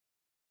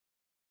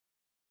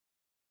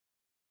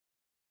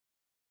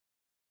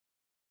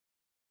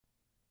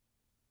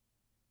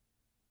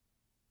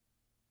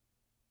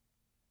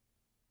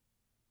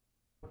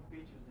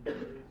ways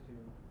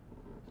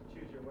to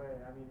choose your way.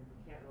 I mean,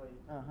 you can't really,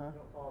 you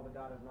don't follow the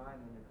dotted line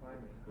when you're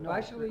climbing. No,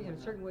 actually, in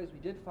certain ways, we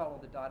did follow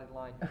the dotted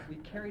line. We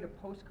carried a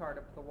postcard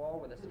up the wall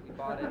with us that we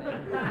bought in.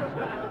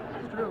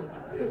 It's true.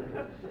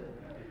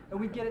 And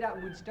we'd get it out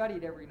and we'd study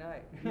it every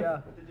night.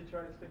 Yeah. Did you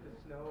try to stick to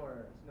snow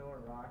or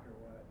rock or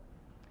what?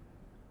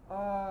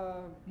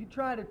 We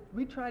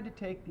tried to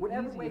take the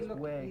whatever easiest way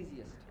looked way.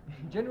 easiest.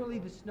 Generally,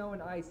 the snow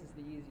and ice is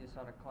the easiest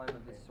on a climb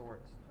of this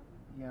sort.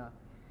 Yeah.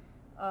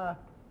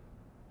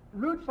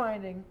 Route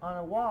finding on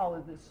a wall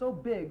is so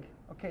big.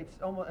 Okay,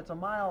 it's a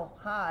mile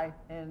high,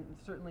 and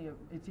certainly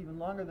it's even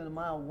longer than a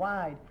mile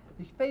wide.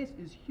 The face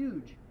is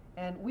huge,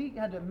 and we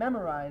had to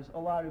memorize a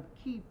lot of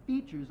key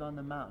features on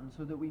the mountain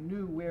so that we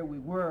knew where we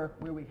were,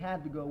 where we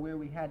had to go, where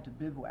we had to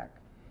bivouac.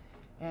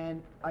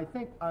 And I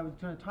think I was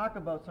going to talk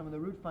about some of the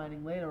route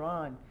finding later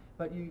on,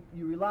 but you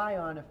rely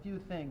on a few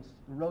things.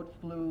 The rote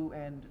flue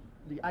and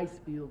the ice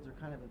fields are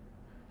kind of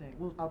a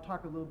thing. I'll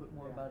talk a little bit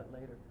more about it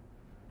later.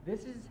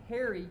 This is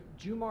Harry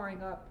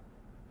jumaring up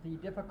the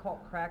difficult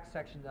crack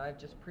section that I've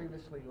just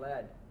previously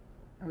led.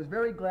 I was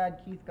very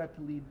glad Keith got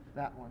to lead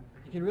that one.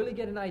 You can really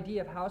get an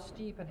idea of how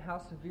steep and how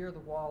severe the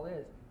wall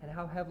is and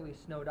how heavily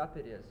snowed up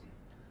it is.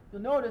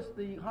 You'll notice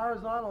the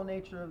horizontal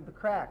nature of the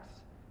cracks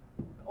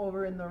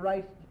over in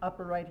the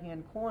upper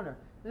right-hand corner.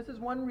 This is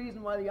one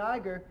reason why the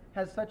Eiger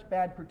has such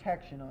bad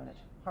protection on it.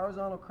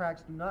 Horizontal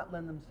cracks do not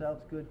lend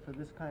themselves good for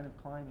this kind of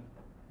climbing.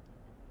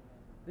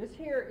 This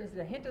here is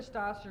the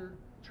Hinterstosser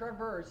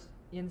Traverse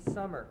in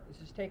summer. This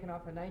is taken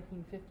off a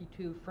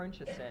 1952 French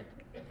ascent,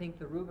 I think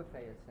the Roubaix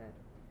ascent.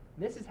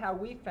 And this is how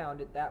we found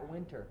it that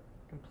winter,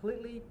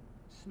 completely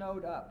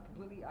snowed up,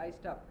 completely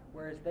iced up,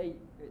 whereas it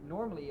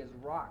normally is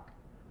rock.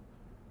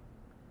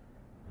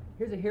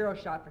 Here's a hero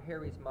shot for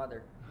Harry's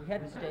mother. We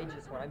had to stage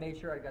this one. I made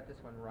sure I got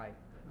this one right.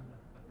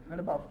 And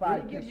about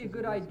 5 It gives you a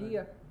good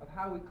idea of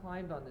how we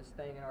climbed on this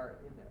thing, and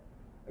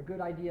a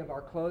good idea of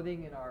our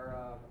clothing and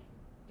our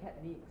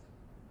techniques.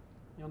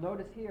 You'll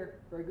notice here,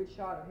 very good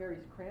shot of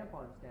Harry's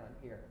crampons down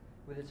here,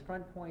 with his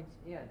front points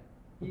in.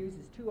 He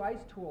uses 2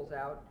 ice tools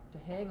out to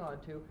hang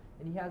onto,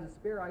 and he has a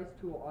spare ice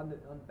tool on the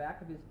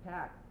back of his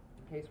pack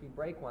in case we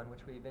break one,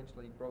 which we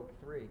eventually broke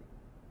 3.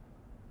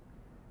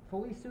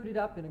 Fully suited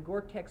up in a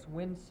Gore-Tex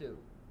windsuit.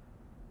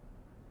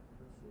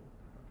 Let's see.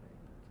 Okay,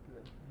 that's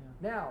good.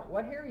 Yeah. Now,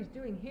 what Harry's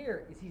doing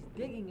here is he's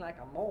digging like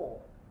a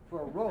mole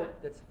for a rope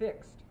that's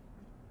fixed.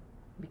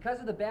 Because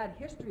of the bad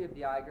history of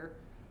the Eiger,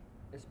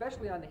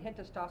 especially on the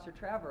Hinterstosser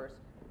Traverse,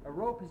 a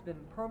rope has been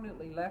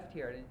permanently left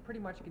here, and it pretty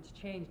much gets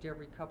changed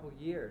every couple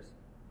years.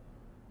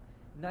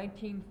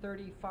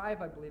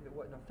 1935, I believe it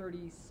was, no,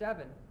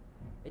 37,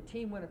 a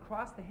team went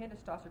across the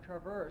Hinterstosser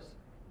Traverse,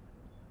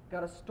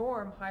 got a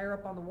storm higher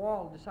up on the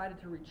wall, and decided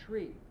to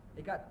retreat.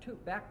 They got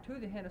back to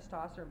the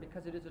Hinterstosser, and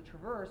because it is a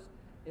traverse,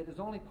 it is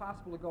only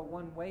possible to go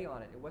one way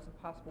on it. It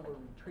wasn't possible to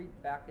retreat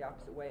back the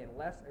opposite way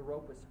unless a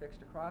rope was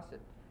fixed across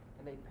it,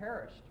 and they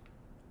perished.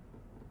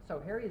 So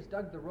Harry has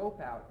dug the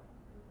rope out.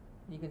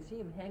 You can see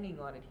him hanging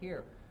on it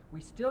here. We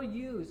still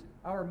use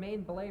our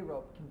main belay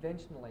rope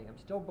conventionally. I'm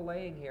still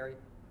belaying Harry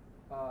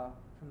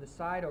from the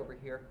side over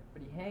here,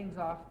 but he hangs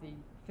off the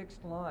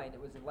fixed line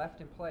that was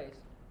left in place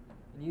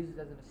and uses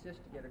it as an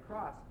assist to get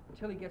across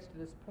until he gets to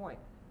this point.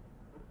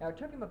 Now it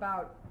took him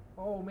about,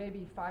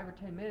 maybe 5 or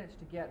 10 minutes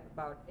to get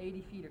about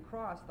 80 feet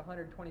across the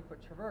 120-foot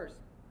traverse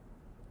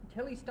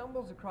until he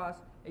stumbles across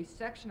a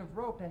section of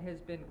rope that has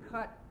been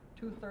cut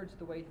 2/3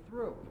 the way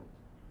through.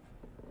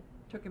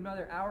 Took him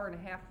another hour and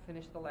a half to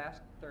finish the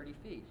last 30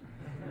 feet.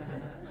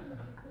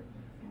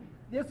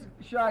 This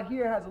shot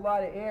here has a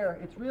lot of air.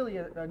 It's really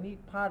a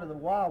neat part of the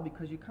wall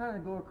because you kind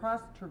of go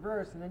across the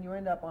traverse and then you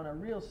end up on a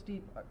real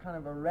steep kind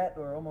of arête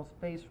or almost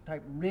face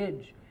type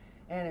ridge.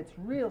 And it's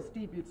real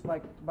steep. It's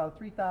like about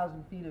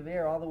 3,000 feet of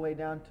air all the way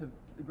down to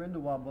the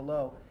Grindelwald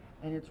below.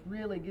 And it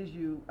really gives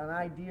you an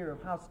idea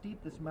of how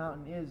steep this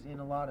mountain is in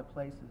a lot of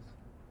places.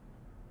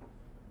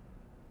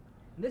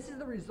 And this is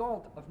the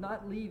result of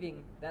not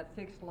leaving that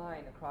fixed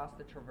line across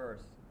the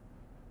traverse.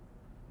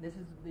 This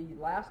is the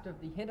last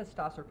of the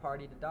Hinterstosser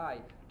party to die,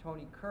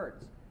 Tony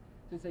Kurtz.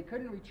 Since they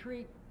couldn't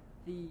retreat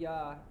the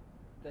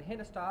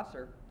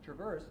Hinterstosser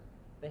traverse,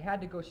 they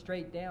had to go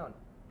straight down.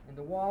 And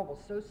the wall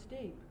was so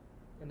steep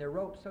and their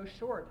rope so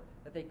short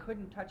that they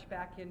couldn't touch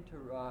back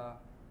into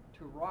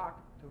to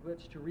rock to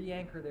which to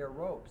re-anchor their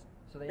ropes.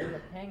 So they ended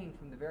up hanging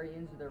from the very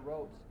ends of their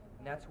ropes,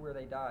 and that's where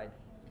they died.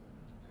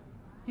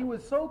 He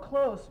was so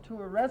close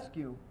to a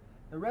rescue.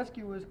 The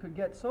rescuers could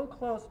get so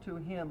close to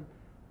him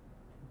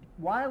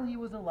while he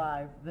was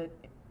alive that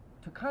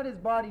to cut his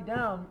body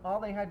down,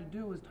 all they had to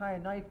do was tie a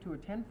knife to a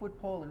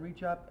 10-foot pole and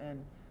reach up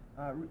and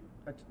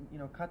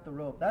cut the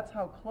rope. That's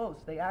how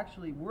close they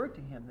actually were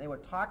to him. They were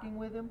talking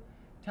with him,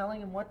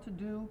 telling him what to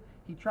do.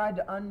 He tried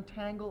to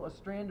untangle a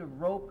strand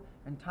of rope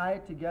and tie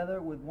it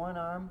together with one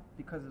arm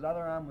because his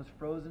other arm was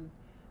frozen.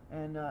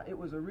 And it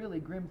was a really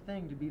grim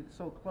thing to be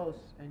so close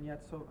and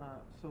yet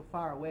so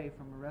far away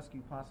from a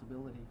rescue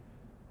possibility.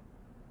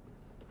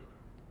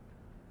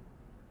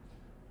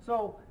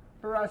 So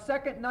For our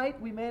second night,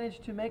 we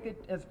managed to make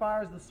it as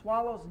far as the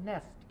Swallow's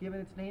Nest, given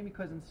its name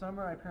because in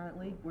summer,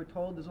 apparently, we're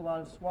told there's a lot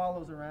of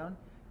swallows around.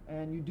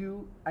 And you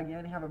do,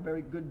 again, have a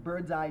very good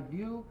bird's eye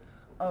view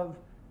of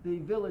the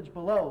village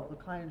below, the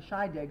Kleine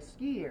Scheidegg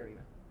ski area,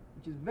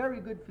 which is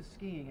very good for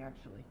skiing,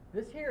 actually.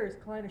 This here is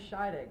Kleine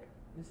Scheidegg.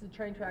 This is the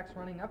train tracks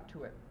running up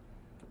to it.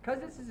 Because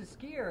this is a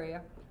ski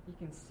area, you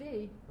can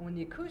see, and when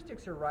the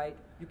acoustics are right,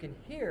 you can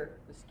hear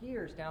the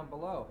skiers down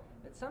below.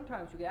 And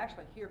sometimes you can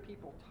actually hear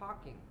people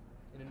talking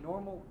in a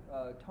normal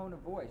tone of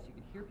voice. You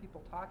can hear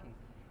people talking,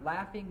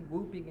 laughing,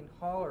 whooping, and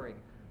hollering.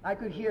 I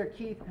could hear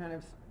Keith kind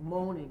of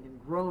moaning and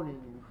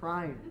groaning and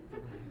crying,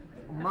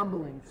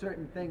 mumbling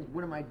certain things.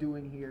 What am I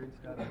doing here and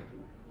stuff.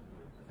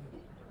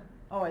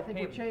 Oh, I think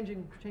we're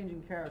changing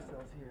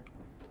carousels here.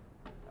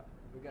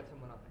 We got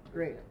someone up.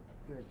 Great,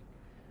 good.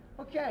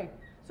 Okay,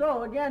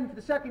 so again, for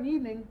the second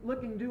evening,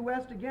 looking due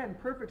west again,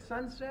 perfect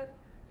sunset,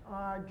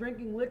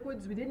 drinking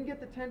liquids. We didn't get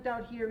the tent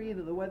out here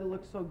either. The weather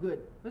looked so good.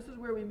 This is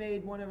where we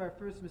made one of our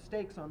first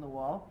mistakes on the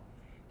wall,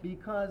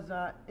 because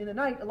in the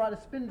night, a lot of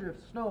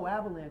spindrift, snow,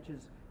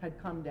 avalanches had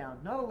come down.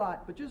 Not a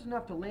lot, but just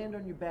enough to land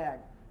on your bag.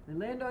 They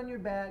land on your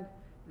bag,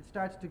 it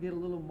starts to get a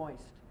little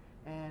moist.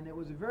 And it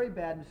was a very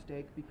bad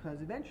mistake because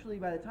eventually,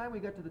 by the time we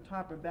got to the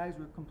top, our bags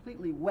were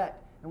completely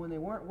wet. And when they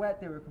weren't wet,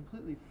 they were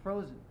completely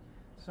frozen.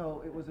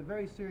 So it was a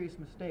very serious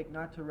mistake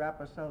not to wrap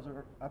ourselves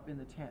up in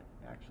the tent,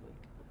 actually.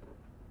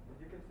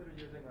 Did you consider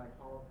using like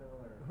polyfill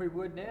or? We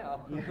would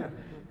now. Yeah,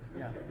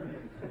 yeah,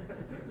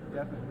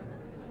 definitely.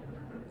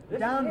 This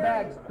Down is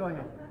bags. Harry. Go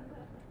ahead.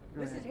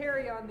 This is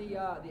Harry on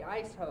the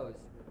ice hose,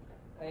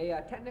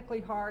 a technically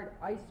hard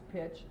ice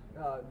pitch,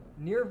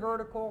 near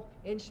vertical,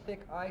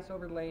 inch-thick ice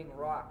overlaying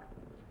rock.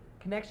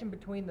 Connection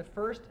between the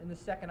first and the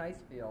second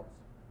ice fields.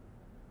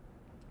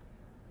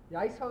 The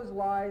ice hose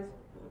lies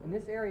in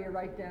this area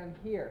right down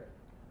here.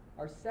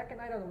 Our second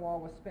night on the wall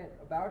was spent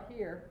about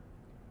here.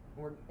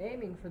 And we're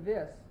aiming for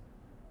this,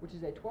 which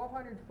is a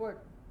 1,200-foot,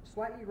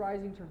 slightly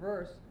rising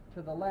traverse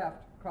to the left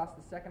across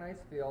the second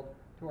ice field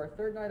to our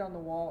third night on the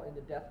wall in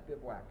the Death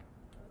Bivouac.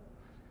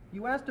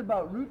 You asked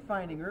about route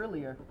finding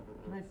earlier.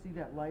 Can I see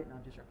that light? And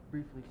I'll just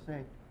briefly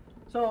say.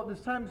 So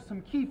there's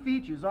some key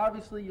features.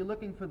 Obviously, you're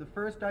looking for the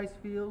first ice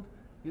field.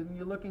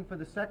 You're looking for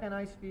the second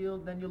ice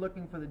field. Then you're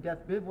looking for the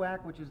Death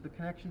Bivouac, which is the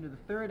connection to the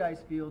third ice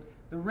field.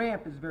 The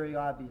ramp is very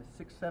obvious,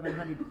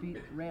 600-700 feet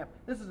ramp.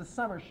 This is a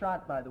summer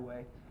shot, by the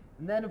way.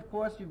 And then, of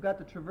course, you've got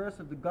the traverse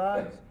of the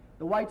gods.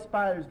 The white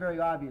spider is very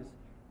obvious.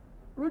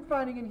 Route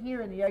finding in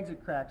here in the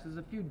exit cracks. There's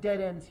a few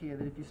dead ends here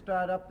that if you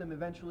start up them,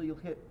 eventually you'll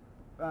hit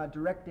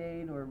direct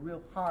aid or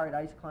real hard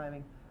ice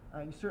climbing.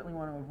 You certainly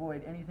want to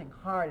avoid anything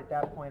hard at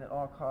that point at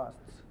all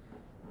costs.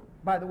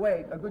 By the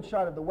way, a good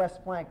shot of the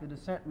west flank, the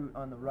descent route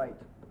on the right.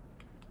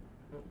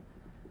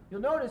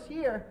 You'll notice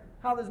here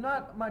how there's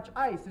not much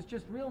ice. It's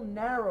just real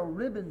narrow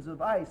ribbons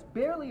of ice,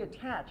 barely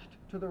attached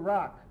to the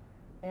rock.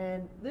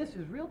 And this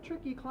is real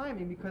tricky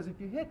climbing because if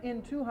you hit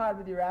in too hard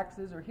with your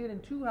axes or hit in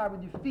too hard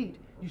with your feet,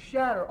 you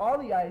shatter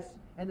all the ice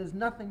and there's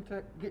nothing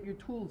to get your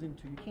tools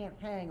into. You can't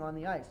hang on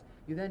the ice.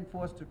 You're then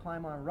forced to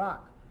climb on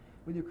rock.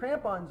 With your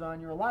crampons on,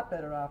 you're a lot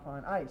better off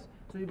on ice.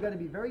 So you've got to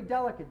be very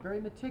delicate,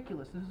 very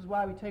meticulous. This is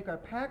why we take our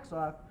packs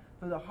off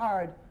for the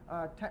hard,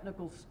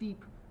 technical,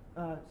 steep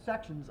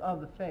sections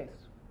of the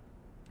face.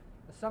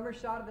 A summer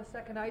shot of the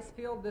second ice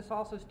field. This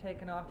also is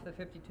taken off the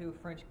 52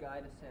 French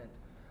guide ascent.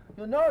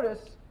 You'll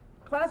notice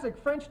classic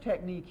French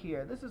technique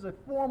here. This is a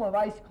form of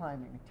ice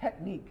climbing, a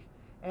technique.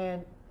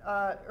 And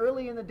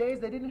early in the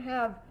days, they didn't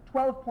have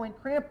 12-point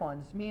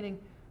crampons, meaning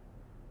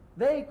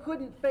they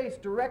couldn't face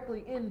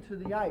directly into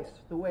the ice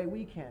the way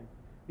we can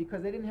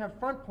because they didn't have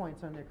front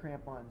points on their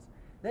crampons.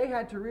 They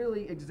had to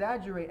really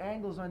exaggerate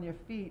angles on their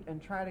feet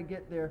and try to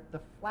get the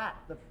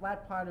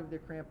flat part of their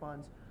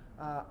crampons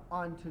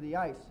onto the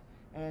ice.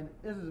 And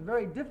this is a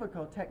very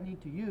difficult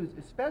technique to use,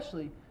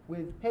 especially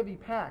with heavy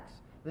packs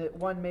that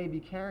one may be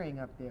carrying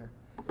up there.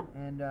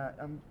 And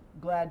I'm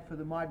glad for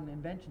the modern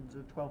inventions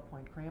of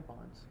 12-point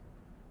crampons.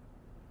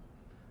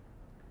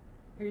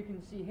 Here you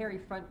can see Harry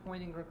front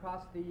pointing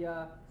across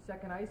the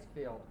second ice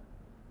field.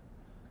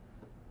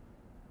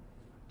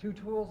 Two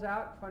tools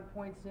out, front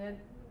points in.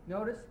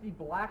 Notice the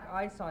black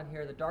ice on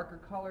here, the darker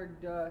colored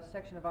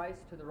section of ice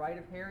to the right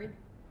of Harry.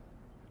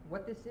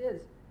 What this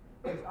is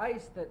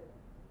ice that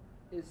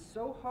is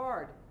so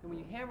hard that when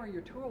you hammer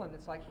your tool in,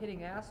 it's like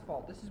hitting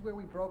asphalt. This is where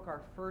we broke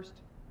our first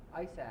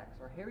ice axe,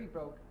 or Harry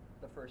broke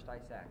the first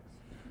ice axe.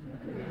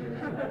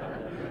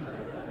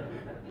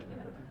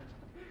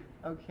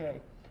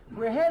 Okay.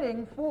 We're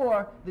heading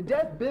for the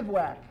Death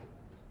Bivouac,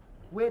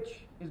 which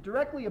is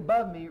directly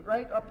above me,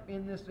 right up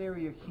in this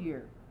area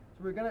here.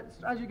 So we're going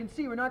to, as you can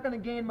see, we're not going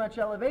to gain much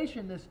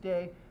elevation this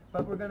day,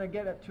 but we're going to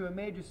get up to a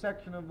major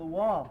section of the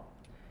wall.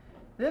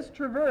 This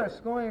traverse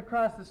going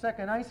across the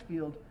second ice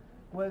field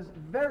was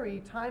very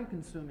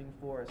time-consuming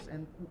for us,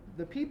 and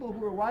the people who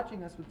were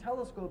watching us with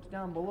telescopes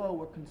down below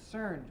were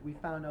concerned, we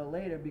found out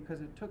later, because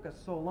it took us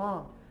so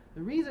long.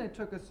 The reason it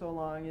took us so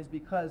long is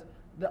because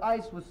the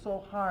ice was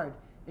so hard.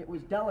 It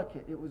was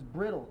delicate, it was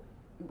brittle,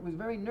 was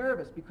very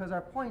nervous because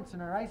our points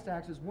and our ice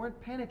axes weren't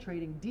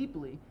penetrating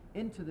deeply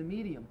into the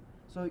medium.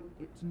 So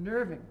it's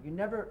nerving. You're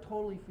never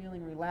totally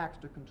feeling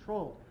relaxed or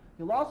controlled.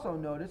 You'll also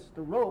notice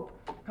the rope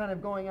kind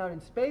of going out in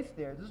space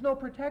there. There's no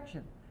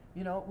protection.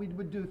 You know, we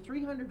would do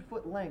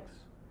 300-foot lengths,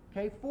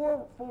 okay,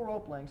 4 full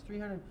rope lengths,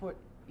 300 foot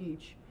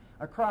each,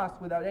 across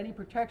without any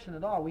protection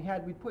at all.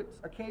 We'd put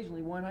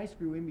occasionally one ice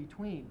screw in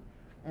between.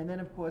 And then,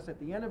 of course, at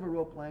the end of a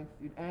rope length,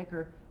 you'd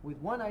anchor with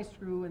one ice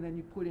screw, and then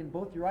you put in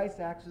both your ice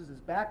axes as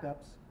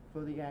backups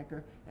for the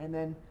anchor, and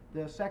then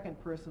the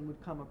second person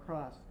would come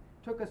across.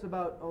 It took us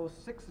about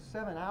 6 or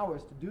 7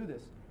 hours to do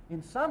this.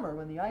 In summer,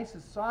 when the ice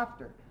is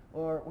softer,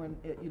 or when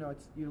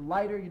you're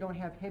lighter, you don't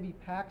have heavy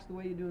packs the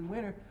way you do in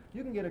winter,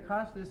 you can get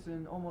across this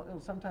in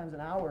sometimes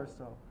an hour or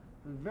so.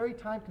 It was very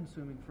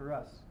time-consuming for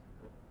us.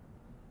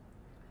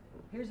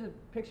 Here's a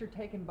picture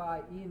taken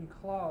by Ian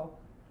Clough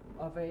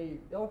of a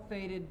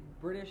ill-fated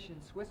British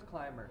and Swiss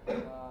climber,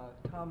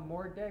 Tom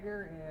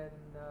Mordegger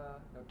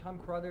and Tom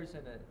Carruthers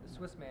and a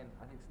Swiss man,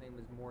 I think his name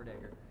was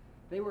Mordegger.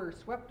 They were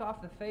swept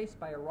off the face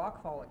by a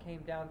rockfall that came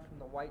down from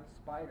the White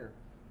Spider.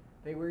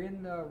 They were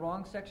in the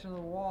wrong section of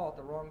the wall at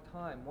the wrong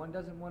time. One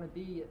doesn't want to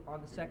be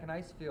on the second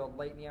ice field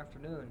late in the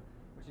afternoon,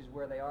 which is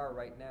where they are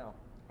right now.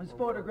 This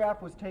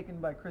photograph was taken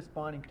by Chris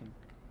Bonington.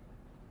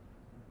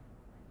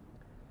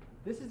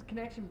 This is the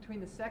connection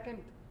between the second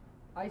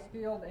ice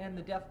field and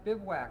the Death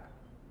Bivouac.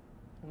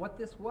 And what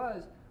this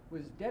was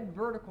dead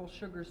vertical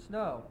sugar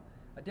snow,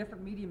 a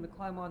different medium to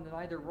climb on than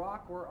either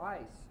rock or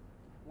ice.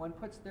 One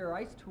puts their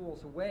ice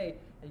tools away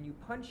and you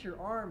punch your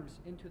arms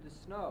into the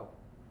snow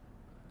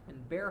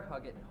and bear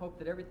hug it and hope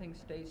that everything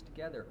stays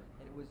together.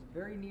 And it was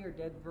very near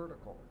dead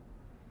vertical.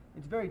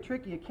 It's very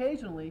tricky.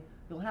 Occasionally,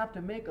 you'll have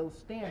to make a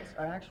stance,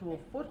 an actual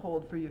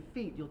foothold for your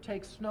feet. You'll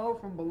take snow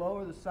from below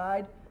or the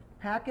side,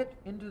 pack it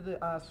into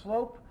the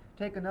slope,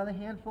 take another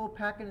handful,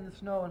 pack it in the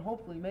snow, and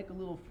hopefully make a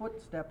little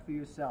footstep for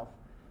yourself.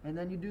 And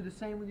then you do the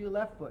same with your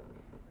left foot.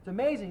 It's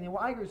amazing. The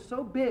Eiger is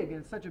so big and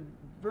it's such a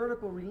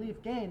vertical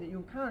relief gain that you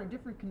encounter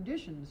different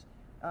conditions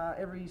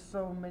every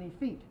so many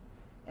feet.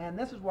 And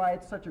this is why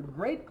it's such a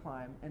great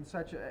climb and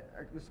such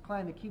this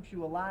climb that keeps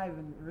you alive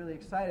and really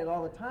excited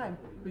all the time,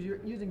 because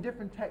you're using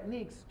different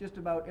techniques just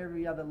about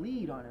every other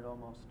lead on it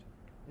almost.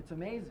 It's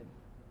amazing.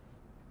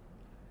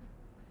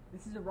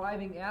 This is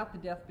arriving at the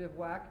Death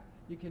Bivouac.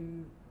 You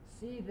can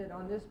see that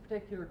on this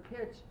particular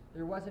pitch,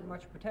 there wasn't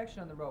much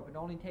protection on the rope. It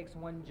only takes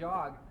one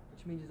jog,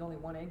 which means there's only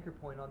one anchor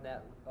point on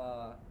that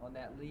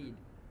lead.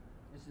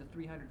 This is a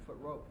 300-foot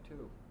rope,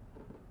 too.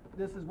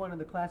 This is one of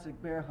the classic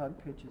bear hug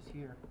pitches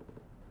here.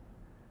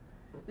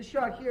 This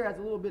shot here has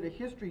a little bit of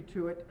history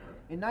to it.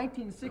 In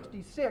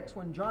 1966,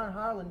 when John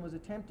Harlan was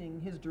attempting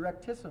his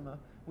directissima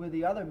with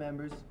the other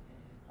members,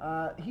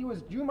 he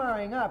was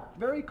jumaring up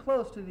very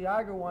close to the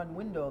Eiger 1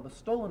 window, the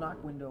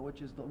Stolanock window,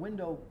 which is the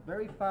window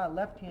very far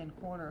left-hand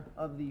corner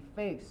of the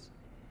face.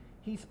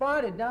 He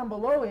spotted down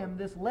below him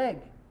this leg,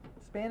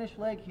 Spanish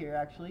leg here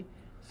actually,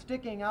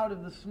 sticking out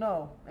of the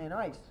snow and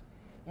ice.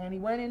 And he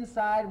went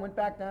inside and went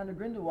back down to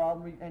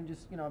Grindelwald and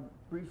just,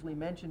 briefly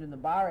mentioned in the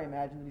bar, I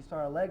imagine, that he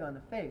saw a leg on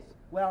the face.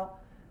 Well,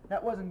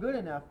 that wasn't good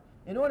enough.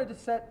 In order to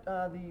set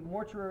the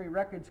mortuary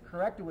records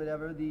correct or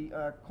whatever,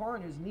 the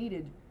coroners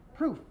needed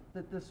proof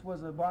that this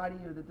was a body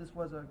or that this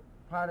was a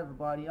part of a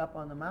body up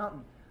on the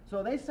mountain.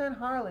 So they sent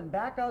Harlan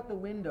back out the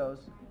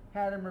windows,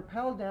 had him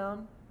rappel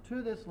down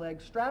to this leg,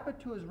 strap it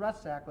to his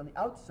rucksack on the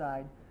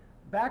outside,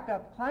 back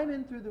up, climb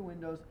in through the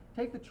windows,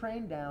 take the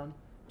train down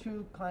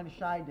to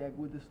Kleine-Scheidegg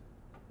with this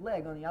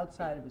leg on the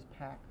outside of his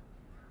pack.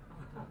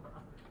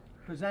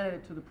 Presented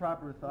it to the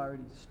proper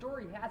authorities. The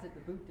story has it the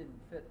boot didn't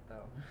fit,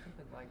 though.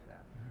 Something like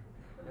that.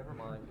 Never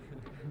mind.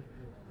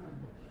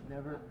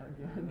 Never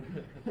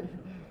again.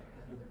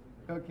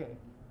 Okay.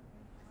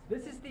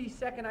 This is the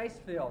second ice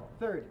field.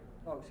 Third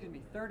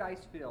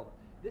ice field.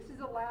 This is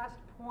the last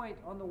point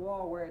on the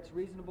wall where it's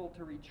reasonable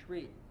to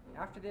retreat.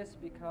 After this,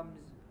 it becomes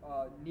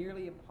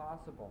nearly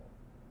impossible.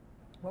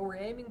 What we're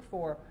aiming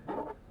for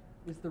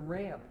is the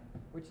ramp,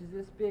 which is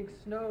this big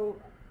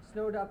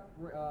snowed up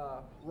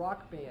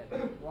rock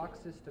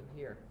system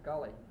here,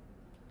 gully.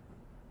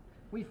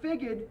 We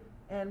figured,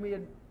 and we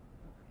had,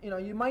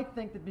 you might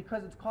think that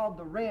because it's called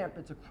the ramp,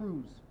 it's a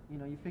cruise.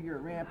 You figure a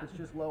ramp, it's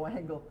just low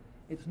angle.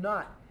 It's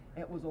not.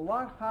 It was a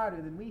lot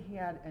harder than we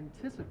had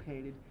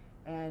anticipated,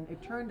 and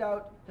it turned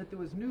out that there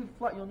was new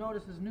you'll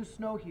notice there's new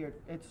snow here.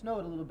 It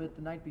snowed a little bit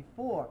the night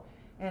before,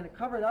 and it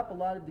covered up a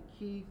lot of the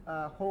key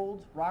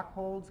holds, rock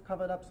holds,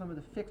 covered up some of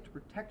the fixed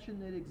protection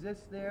that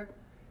exists there,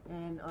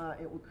 and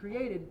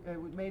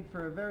it made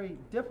for a very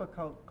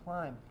difficult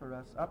climb for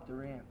us up the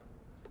ramp.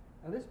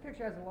 Now this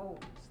picture has a little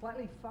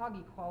slightly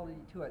foggy quality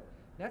to it.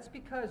 That's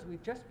because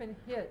we've just been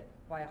hit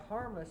by a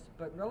harmless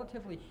but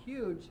relatively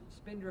huge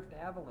spindrift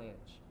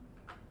avalanche.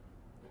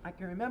 I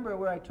can remember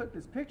where I took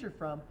this picture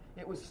from.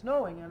 It was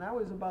snowing, and I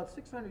was about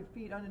 600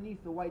 feet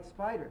underneath the White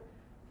Spider.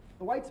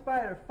 The White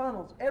Spider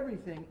funnels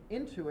everything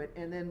into it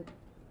and then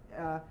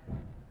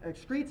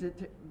excretes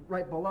it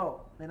right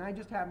below. And I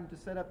just happened to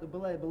set up the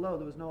belay below.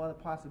 There was no other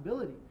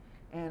possibility.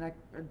 and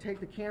I'd take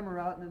the camera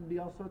out, and there'd be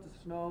all sorts of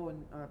snow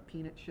and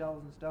peanut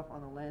shells and stuff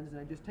on the lens, and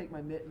I'd just take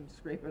my mitt and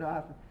scrape it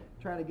off and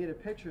try to get a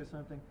picture of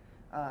something.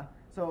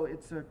 So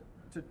it's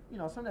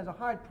sometimes a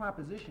hard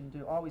proposition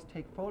to always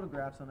take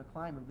photographs on a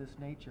climb of this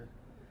nature.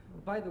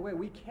 By the way,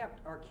 we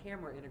kept our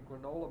camera in a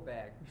granola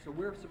bag, so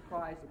we're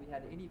surprised that we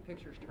had any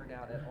pictures turned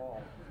out at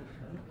all.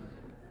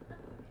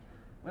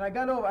 When I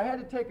got over, I had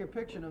to take a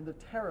picture of the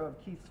terror of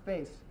Keith's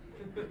face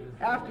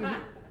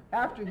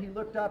after he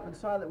looked up and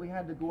saw that we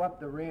had to go up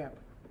the ramp.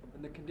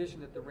 In the condition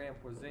that the ramp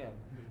was in.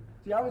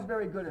 See, I was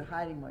very good at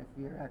hiding my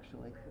fear,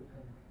 actually.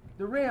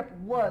 The ramp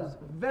was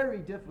very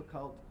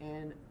difficult,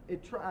 and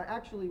it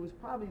actually was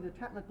probably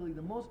technically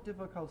the most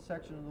difficult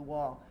section of the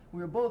wall.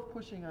 We were both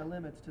pushing our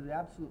limits to the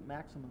absolute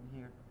maximum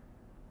here.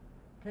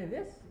 Okay,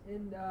 this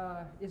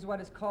is what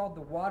is called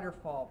the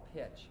waterfall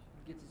pitch.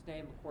 It gets its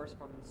name, of course,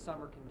 from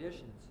summer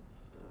conditions.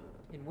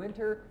 In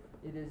winter,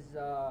 it is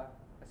a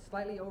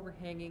slightly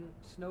overhanging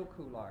snow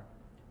couloir.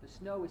 The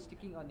snow is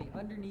sticking on the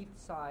underneath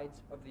sides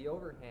of the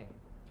overhang.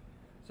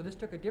 So this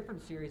took a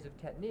different series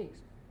of techniques,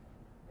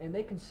 and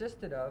they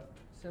consisted of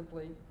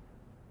simply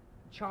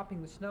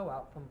chopping the snow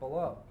out from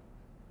below.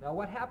 Now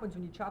what happens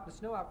when you chop the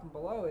snow out from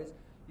below is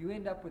you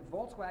end up with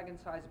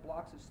Volkswagen-sized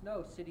blocks of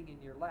snow sitting in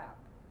your lap,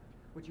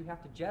 which you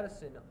have to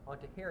jettison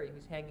onto Harry,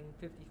 who's hanging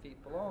 50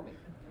 feet below me.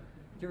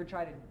 Did you ever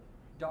try to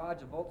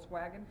dodge a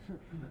Volkswagen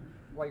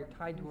while you're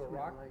tied to a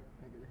rock?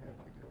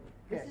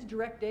 This is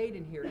direct aid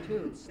in here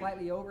too. It's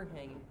slightly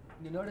overhanging.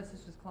 You'll notice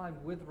this was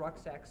climbed with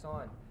rucksacks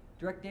on.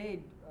 Direct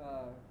aid,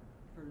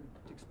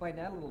 to explain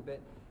that a little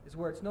bit, is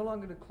where it's no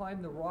longer to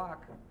climb the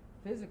rock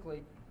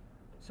physically,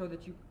 so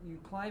that you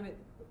climb it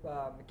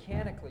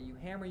mechanically. You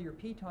hammer your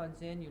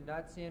pitons in, your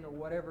nuts in, or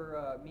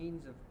whatever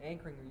means of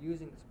anchoring you're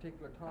using at this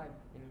particular time,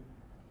 and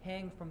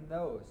hang from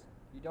those.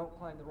 You don't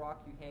climb the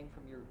rock, you hang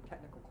from your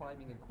technical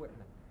climbing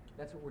equipment.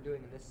 That's what we're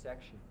doing in this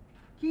section.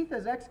 Keith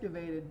has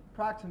excavated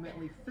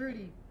approximately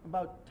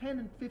about 10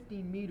 and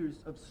 15 meters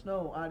of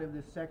snow out of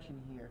this section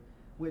here,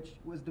 which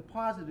was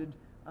deposited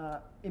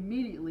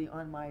immediately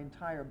on my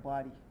entire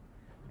body.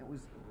 It was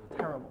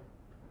terrible.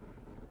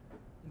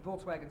 In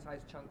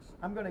Volkswagen-sized chunks.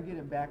 I'm going to get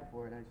him back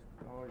for it, I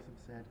always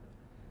have said.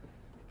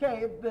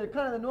 Okay,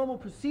 the normal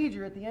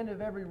procedure at the end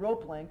of every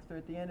rope length or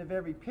at the end of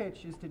every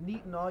pitch is to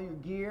neaten all your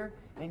gear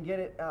and get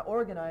it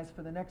organized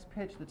for the next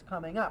pitch that's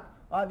coming up.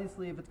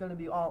 Obviously, if it's going to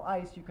be all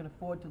ice, you can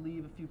afford to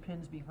leave a few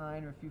pins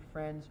behind or a few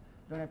friends.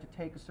 You don't have to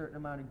take a certain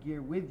amount of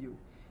gear with you.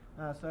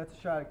 So that's a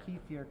shot of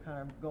Keith here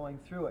kind of going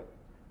through it.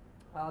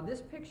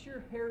 This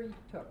picture Harry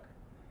took.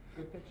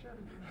 Good picture?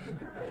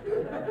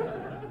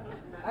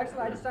 Actually,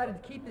 I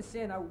decided to keep this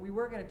in. We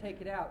were going to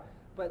take it out,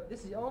 but this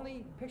is the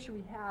only picture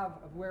we have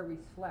of where we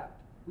slept.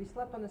 We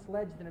slept on this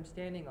ledge that I'm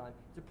standing on.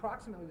 It's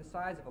approximately the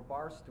size of a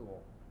bar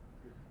stool.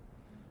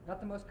 Not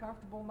the most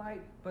comfortable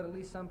night, but at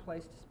least some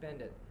place to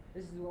spend it.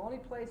 This is the only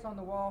place on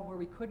the wall where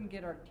we couldn't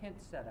get our tent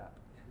set up.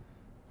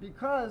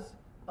 Because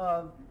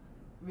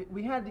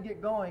we had to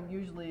get going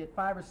usually at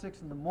 5 or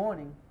 6 in the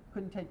morning.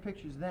 Couldn't take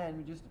pictures then,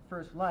 we just at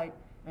first light.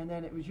 And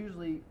then it was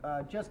usually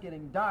just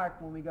getting dark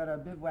when we got our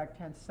bivouac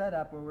tent set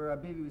up, or where our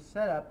bivvy was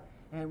set up.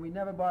 And we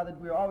never bothered,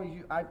 we were always,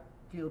 I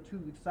feel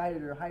too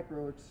excited or hyper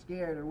or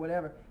scared or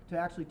whatever to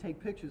actually take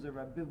pictures of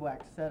our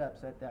bivouac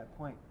setups at that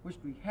point. Wished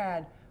we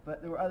had,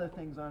 but there were other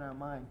things on our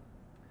mind.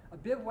 A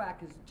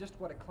bivouac is just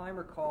what a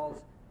climber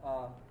calls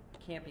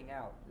camping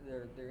out.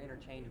 They're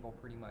interchangeable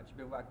pretty much.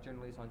 Bivouac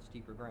generally is on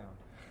steeper ground.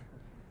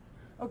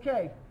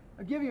 Okay,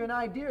 I'll give you an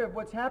idea of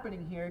what's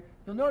happening here.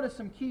 You'll notice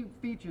some key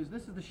features.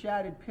 This is the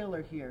shattered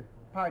pillar here,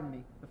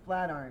 the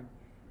flat iron.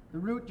 The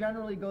route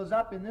generally goes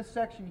up in this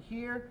section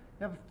here.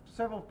 You have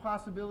several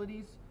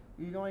possibilities.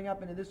 You're going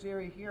up into this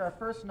area here. Our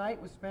first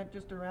night was spent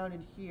just around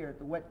in here at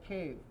the wet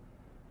cave.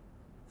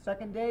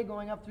 Second day,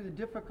 going up through the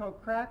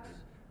difficult cracks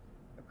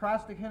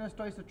across the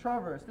Hinterstoister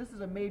Traverse. This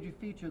is a major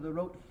feature of the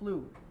route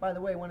flue. By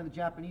the way, one of the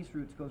Japanese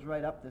routes goes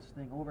right up this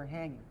thing,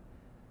 overhanging.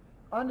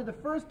 Onto the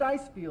first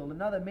ice field,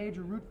 another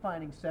major route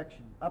finding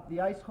section. Up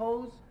the ice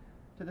hose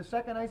to the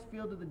second ice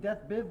field to the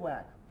Death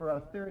Bivouac for our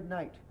third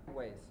night.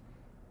 Ways.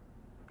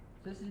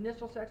 So this is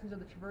initial sections of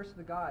the Traverse of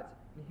the Gods.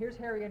 And here's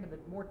Harry into the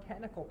more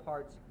technical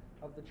parts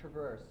of the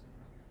Traverse.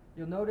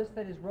 You'll notice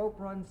that his rope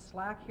runs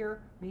slack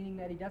here, meaning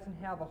that he doesn't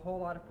have a whole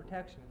lot of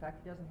protection. In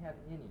fact, he doesn't have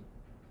any.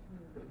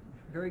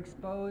 Very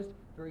exposed,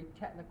 very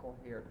technical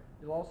here.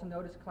 You'll also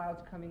notice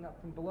clouds coming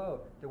up from below.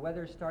 The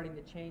weather is starting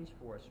to change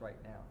for us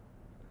right now.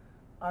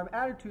 Our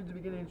attitudes are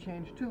beginning to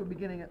change too. We're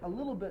beginning a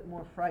little bit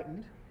more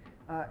frightened.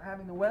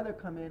 Having the weather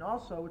come in,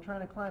 also, we're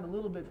trying to climb a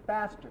little bit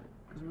faster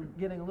because we're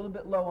getting a little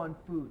bit low on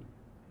food.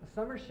 A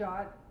summer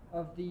shot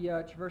of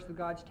the Traverse of the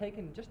Gods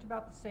taken in just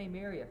about the same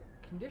area.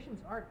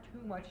 Conditions aren't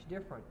too much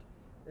different.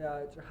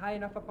 It's high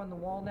enough up on the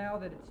wall now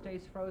that it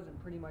stays frozen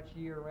pretty much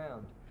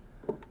year-round.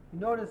 You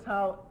notice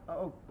how...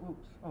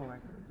 oops. Oh, I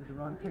did the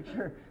wrong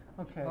picture.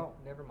 Okay. Oh,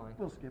 never mind.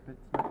 We'll skip it.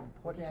 It's not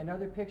important. Okay,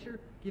 another picture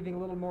giving a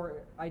little more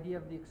idea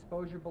of the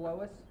exposure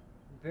below us.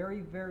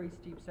 Very, very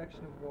steep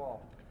section of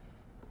wall.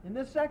 In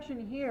this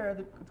section here,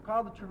 it's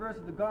called the Traverse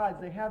of the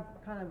Gods. They have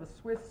kind of a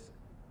Swiss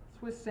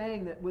Swiss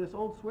saying that with this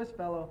old Swiss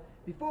fellow,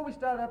 before we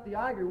started up the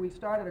Eiger, we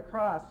started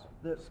across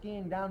the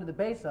skiing down to the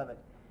base of it.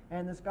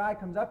 And this guy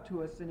comes up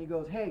to us and he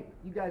goes, "Hey,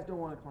 you guys don't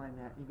want to climb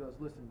that." He goes,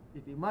 "Listen,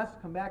 if you must,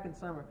 come back in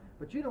summer,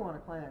 but you don't want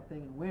to climb that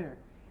thing in winter."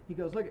 He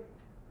goes, "Look,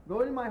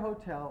 go to my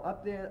hotel.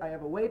 Up there, I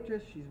have a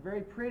waitress. She's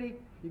very pretty.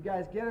 You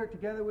guys get her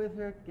together with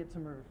her, get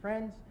some of her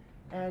friends."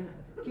 And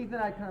Keith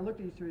and I kind of looked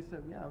at each other and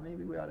said, "Yeah,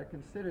 maybe we ought to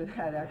consider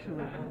that,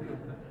 actually."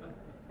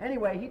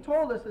 Anyway, he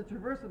told us the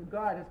Traverse of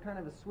God has kind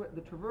of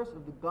the Traverse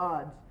of the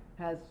Gods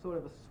has sort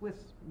of a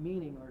Swiss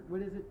meaning, or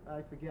what is it?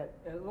 I forget.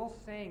 A little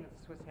saying that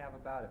the Swiss have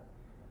about it.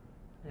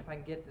 And if I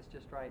can get this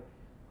just right,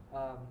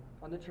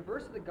 on the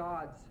Traverse of the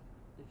Gods,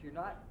 if you're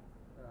not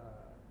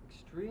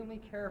extremely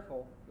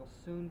careful, you'll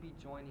soon be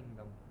joining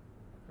them,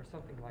 or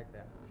something like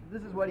that.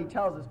 This is what he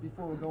tells us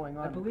before we're going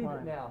on. I believe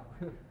it now.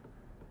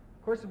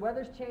 Of course, the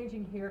weather's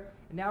changing here,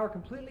 and now we're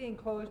completely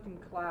enclosed in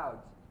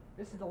clouds.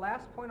 This is the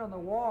last point on the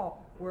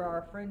wall where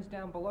our friends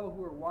down below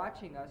who are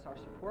watching us, our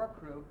support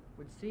crew,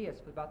 would see us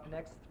for about the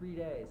next 3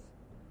 days.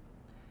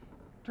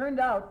 Turned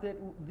out that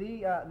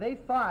they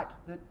thought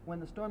that when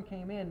the storm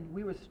came in,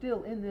 we were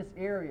still in this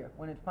area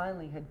when it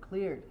finally had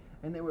cleared,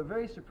 and they were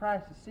very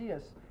surprised to see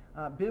us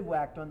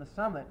bivouacked on the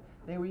summit.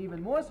 They were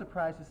even more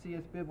surprised to see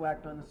us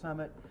bivouacked on the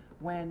summit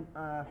when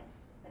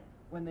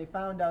they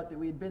found out that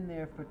we had been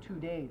there for 2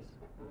 days,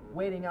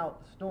 waiting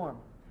out the storm.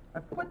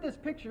 I've put this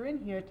picture in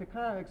here to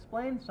kind of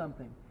explain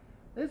something.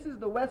 This is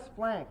the west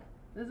flank.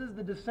 This is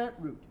the descent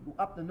route,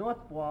 up the north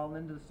wall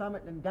into the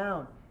summit and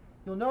down.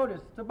 You'll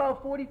notice it's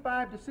about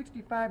 45 to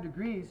 65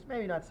 degrees,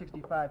 maybe not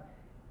 65,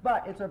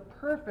 but it's a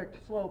perfect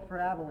slope for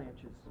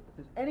avalanches. If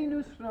there's any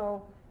new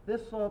snow,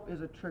 this slope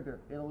is a trigger.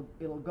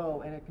 It'll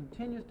go, and it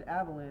continues to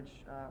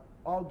avalanche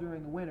all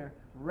during the winter,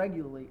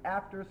 regularly,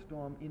 after a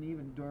storm, and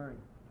even during.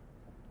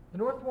 The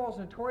North Wall is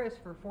notorious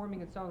for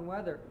forming its own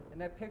weather, and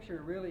that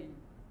picture really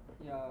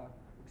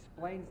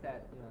explains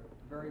that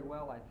very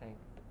well, I think.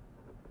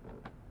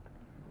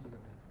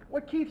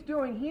 What Keith's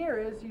doing here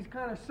is he's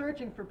kind of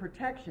searching for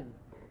protection.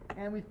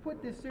 And we've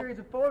put this series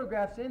of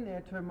photographs in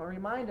there to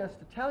remind us,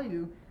 to tell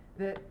you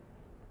that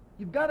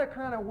you've got to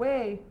kind of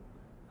weigh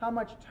how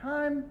much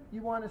time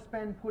you want to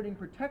spend putting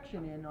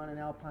protection in on an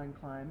alpine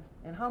climb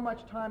and how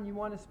much time you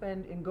want to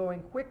spend in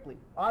going quickly.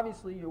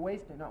 Obviously, you're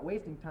not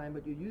wasting time,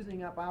 but you're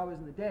using up hours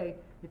in the day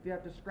if you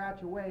have to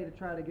scratch away to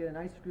try to get an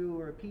ice screw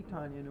or a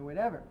piton in or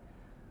whatever.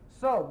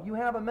 So, you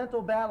have a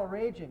mental battle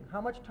raging.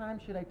 How much time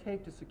should I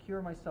take to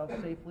secure myself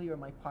safely or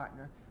my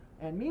partner?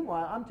 And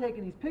meanwhile, I'm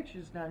taking these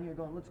pictures down here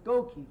going, "Let's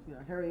go, Keith,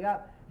 hurry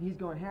up." And he's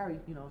going, "Harry,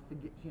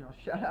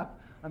 shut up.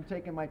 I'm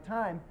taking my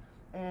time."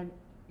 And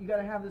you got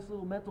to have this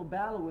little mental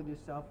battle with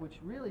yourself, which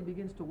really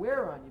begins to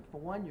wear on you.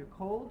 For one, you're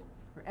cold,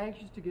 you're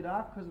anxious to get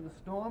off because of the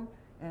storm,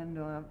 and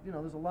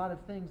there's a lot of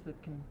things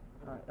that can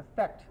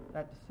affect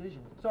that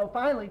decision. So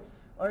finally,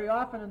 very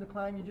often in the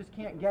climb, you just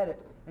can't get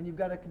it, and you've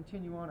got to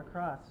continue on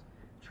across.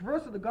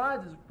 Traverse of the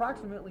Gods is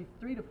approximately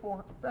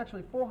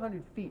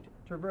 400 feet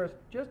traversed,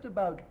 just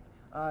about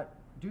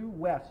due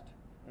west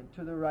and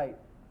to the right.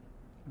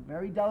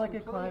 Very delicate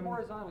it's completely climbing.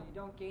 horizontal. You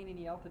don't gain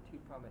any altitude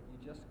from it.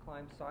 You just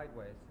climb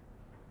sideways.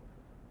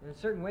 In a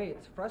certain way,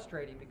 it's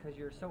frustrating because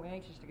you're so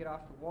anxious to get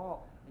off the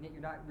wall, and yet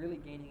you're not really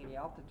gaining any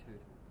altitude.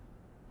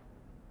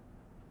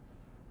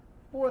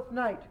 Fourth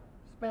night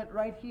spent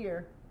right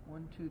here.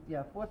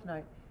 Fourth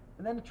night.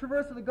 And then the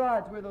Traverse of the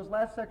Gods, where those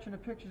last section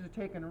of pictures are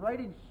taken, right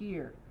in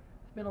here.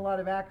 There's been a lot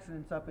of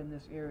accidents up in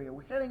this area.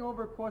 We're heading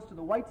over, of course, to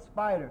the White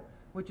Spider,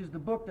 which is the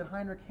book that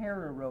Heinrich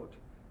Herrer wrote.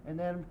 And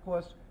then, of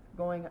course,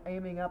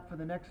 aiming up for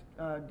the next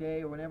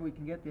day, or whenever we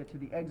can get there, to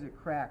the exit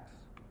cracks.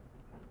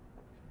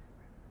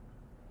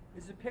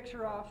 This is a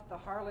picture off the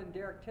Harlan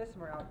Derek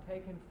Tismer out,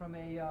 taken from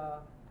a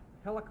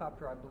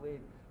helicopter, I believe.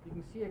 You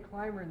can see a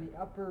climber in the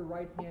upper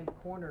right-hand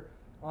corner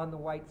on the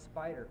White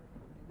Spider.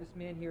 This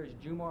man here is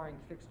Jumaring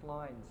fixed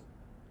lines.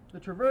 The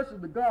Traverse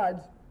of the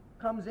Gods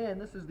comes in.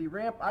 This is the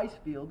ramp ice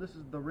field. This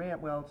is the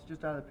ramp. Well, it's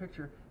just out of the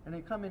picture. And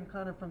they come in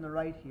kind of from the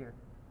right here,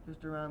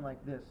 just around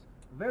like this.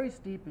 Very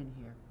steep in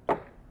here.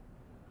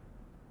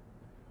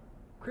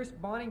 Chris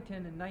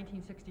Bonington in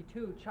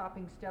 1962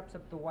 chopping steps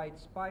up the White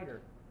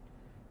Spider.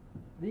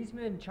 These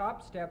men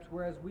chopped steps,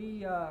 whereas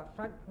we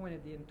front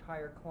pointed the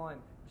entire climb.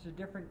 There's a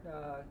different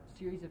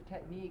series of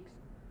techniques,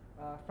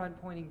 front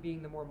pointing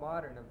being the more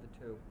modern of the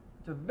two.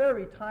 It's a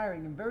very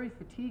tiring and very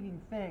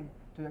fatiguing thing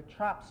to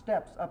chop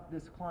steps up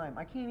this climb.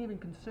 I can't even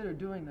consider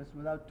doing this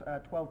without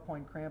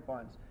 12-point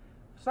crampons.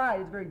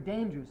 Besides, it's very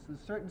dangerous.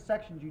 There's certain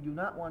sections you do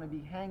not want to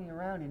be hanging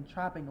around in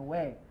chopping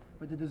away.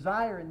 But the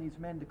desire in these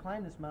men to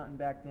climb this mountain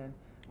back then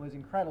was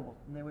incredible,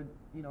 and they would,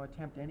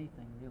 attempt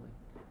anything, really.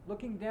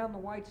 Looking down the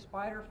White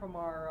Spider from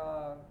our,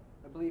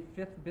 I believe,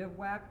 5th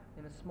bivouac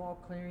in a small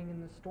clearing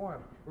in the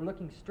storm, we're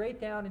looking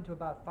straight down into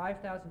about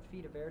 5,000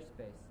 feet of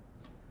airspace.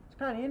 It's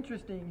kind of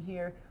interesting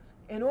here.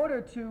 In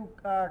order to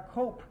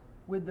cope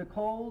with the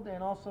cold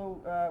and also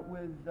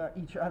with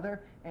each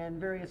other and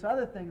various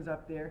other things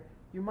up there,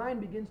 your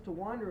mind begins to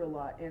wander a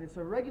lot, and it's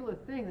a regular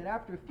thing that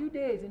after a few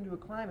days into a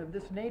climb of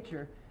this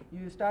nature,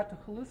 you start to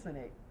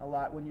hallucinate a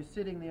lot when you're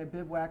sitting there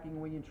bivouacking,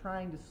 when you're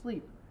trying to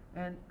sleep.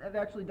 And I've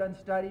actually done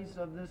studies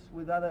of this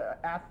with other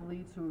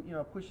athletes who,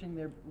 pushing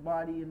their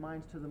body and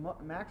minds to the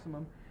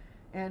maximum.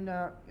 And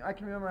I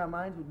can remember our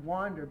minds would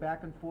wander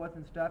back and forth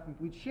and stuff, and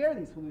we'd share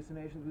these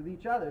hallucinations with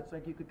each other. It's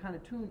like you could kind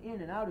of tune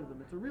in and out of them.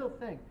 It's a real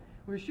thing.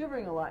 We were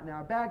shivering a lot now.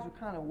 Our bags were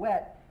kind of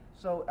wet,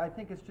 so I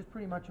think it's just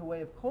pretty much a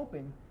way of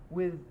coping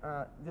with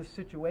this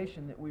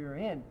situation that we were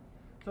in.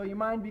 So your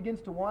mind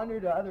begins to wander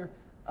to other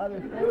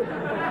things. Put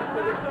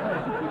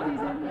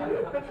these in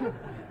here.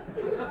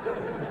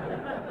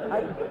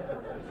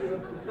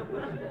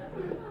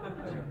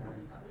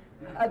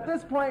 At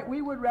this point,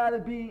 we would rather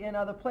be in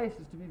other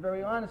places, to be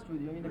very honest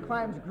with you. I mean, the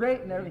climb's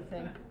great and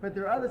everything, but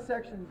there are other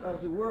sections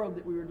of the world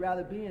that we would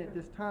rather be in at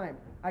this time.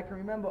 I can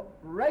remember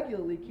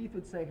regularly Keith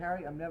would say,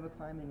 "Harry, I'm never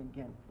climbing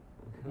again."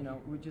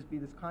 It would just be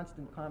this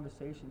constant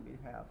conversation we'd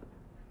have.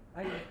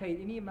 I would have paid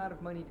any amount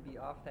of money to be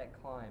off that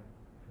climb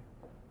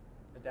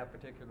at that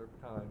particular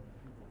time.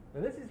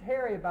 Now this is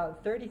Harry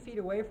about 30 feet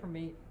away from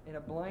me in a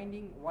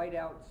blinding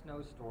whiteout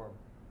snowstorm.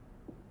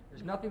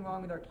 There's nothing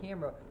wrong with our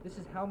camera. This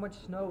is how much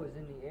snow is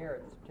in the air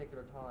at this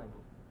particular time.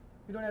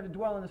 We don't have to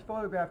dwell on this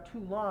photograph too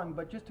long,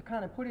 but just to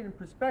kind of put it in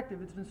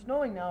perspective, it's been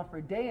snowing now for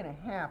a day and a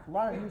half. A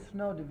lot of new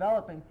snow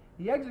developing.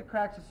 The exit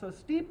cracks are so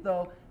steep,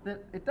 though,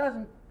 that it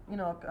doesn't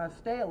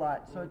stay a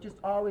lot, so it just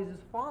always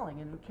is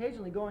falling. And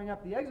occasionally going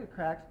up the exit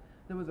cracks,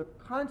 there was a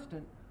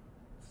constant,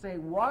 say,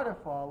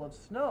 waterfall of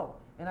snow.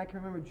 And I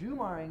can remember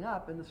Jumaring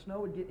up, and the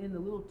snow would get in the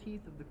little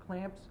teeth of the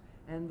clamps,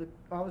 and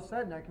all of a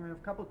sudden, I can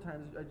remember a couple of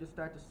times, I just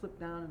start to slip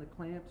down in the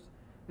clamps.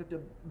 You have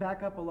to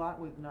back up a lot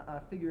with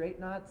figure 8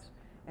 knots,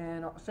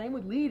 and same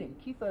with leading.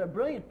 Keith had a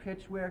brilliant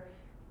pitch where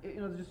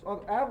there's just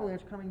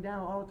avalanche coming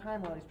down all the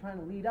time while he's trying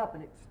to lead up,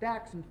 and it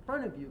stacks in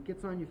front of you. It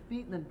gets on your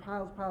feet and then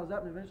piles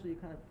up, and eventually you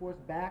kind of force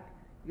back.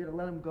 You got to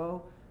let him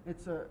go. It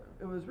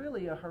was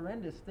really a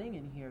horrendous thing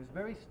in here. It was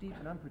very steep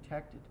and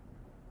unprotected.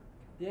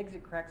 The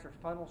exit cracks are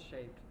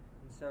funnel-shaped,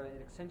 and so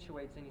it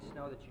accentuates any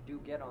snow that you do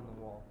get on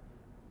the wall.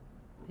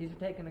 These are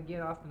taken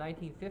again off the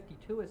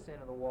 1952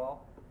 ascent of the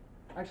wall.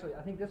 Actually,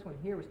 I think this one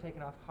here was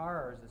taken off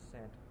Harar's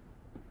ascent.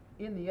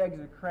 In the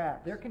exit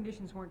cracks. Their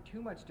conditions weren't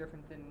too much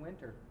different than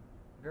winter.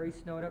 Very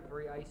snowed up,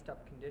 very iced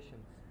up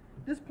conditions.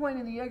 At this point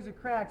in the exit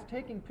cracks,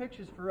 taking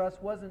pictures for us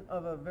wasn't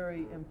of a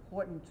very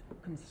important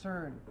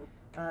concern.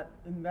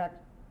 In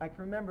fact, I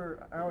can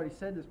remember, I already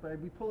said this, but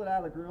we pull it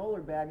out of the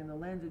granola bag and the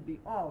lens would be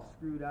all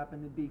screwed up,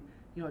 and there'd be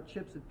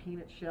chips of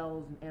peanut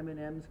shells and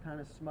M&Ms kind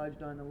of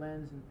smudged on the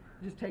lens, and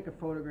just take a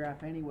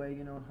photograph anyway,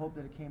 and hope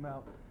that it came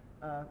out.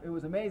 It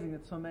was amazing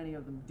that so many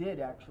of them did,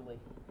 actually.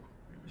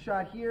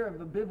 Shot here of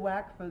a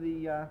bivouac for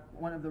the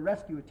one of the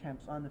rescue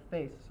attempts on the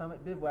face,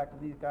 summit bivouac of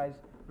these guys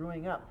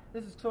brewing up.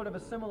 This is sort of a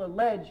similar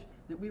ledge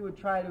that we would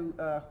try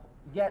to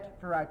get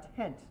for our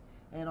tent,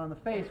 and on the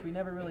face we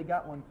never really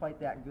got one quite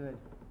that good.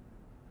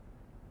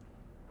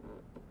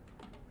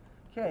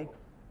 Okay,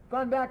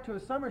 gone back to a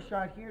summer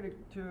shot here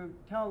to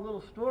tell a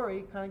little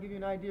story, kind of give you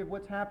an idea of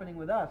what's happening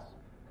with us.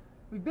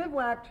 We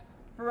bivouacked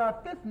for our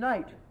 5th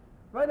night,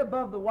 right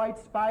above the White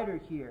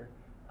Spider here,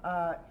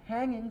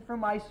 hanging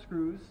from ice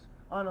screws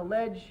on a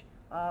ledge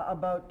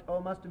about,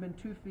 must have been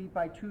 2 feet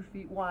by 2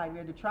 feet wide. We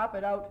had to chop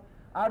it out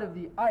of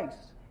the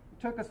ice.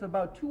 It took us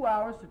about 2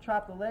 hours to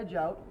chop the ledge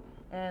out,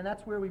 and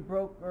that's where we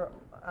broke, or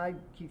I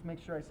keep make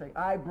sure I say,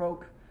 I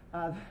broke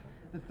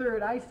the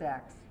 3rd ice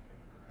axe.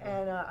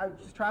 And I was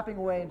just chopping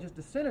away and just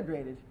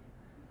disintegrated.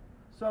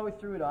 So we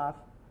threw it off.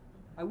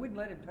 I wouldn't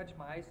let him touch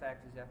my ice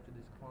axes after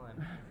this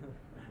climb.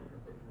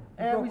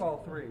 And broke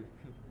all 3.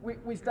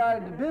 We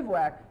started to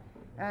bivouac,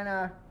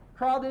 and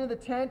crawled into the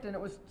tent, and it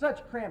was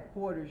such cramped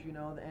quarters,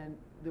 and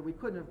that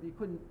you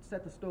couldn't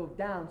set the stove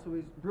down, so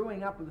we was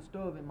brewing up with the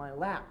stove in my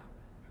lap.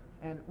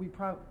 And we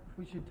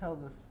should tell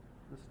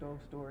the stove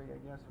story, I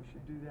guess. We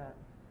should do that.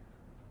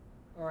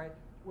 All right.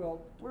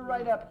 Well, we're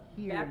right up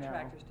here now.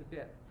 Backtrack just a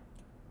bit.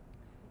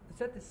 To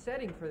set the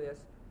setting for this,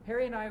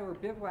 Harry and I were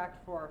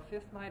bivouacked for our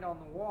 5th night on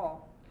the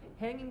wall,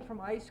 hanging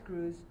from ice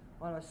screws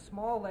on a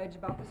small ledge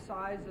about the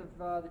size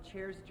of the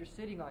chairs that you're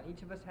sitting on.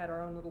 Each of us had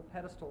our own little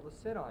pedestal to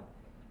sit on.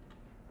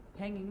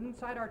 Hanging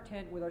inside our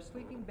tent with our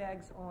sleeping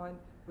bags on,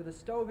 with a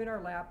stove in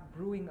our lap,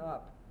 brewing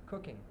up,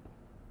 cooking.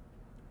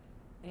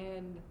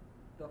 And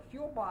the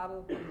fuel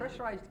bottle, the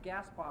pressurized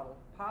gas bottle,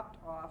 popped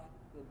off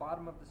the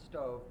bottom of the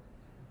stove.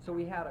 So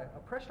we had a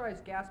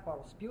pressurized gas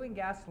bottle spewing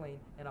gasoline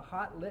and a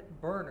hot lit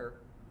burner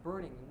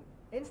burning.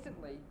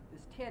 Instantly,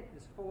 this tent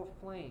is full of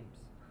flames.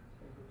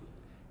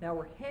 Now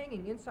we're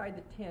hanging inside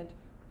the tent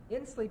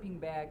in sleeping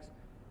bags,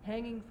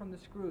 hanging from the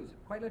screws,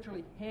 quite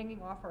literally hanging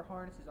off our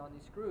harnesses on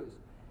these screws.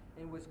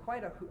 And it was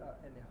quite a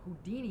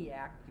Houdini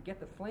act to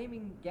get the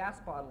flaming gas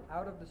bottle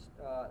out of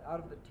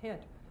the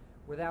tent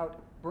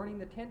without burning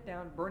the tent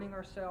down, burning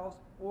ourselves,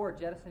 or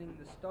jettisoning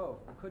the stove.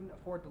 We couldn't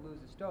afford to lose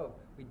the stove.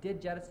 We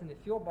did jettison the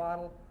fuel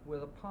bottle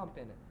with a pump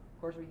in it.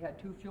 Of course, we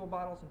had 2 fuel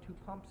bottles and 2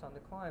 pumps on the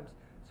climbs,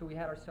 so we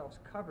had ourselves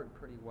covered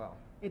pretty well.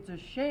 It's a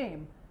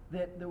shame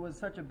that there was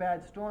such a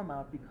bad storm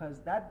out, because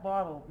that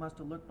bottle must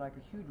have looked like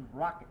a huge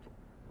rocket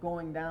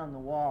going down the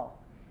wall.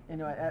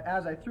 And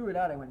as I threw it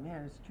out, I went,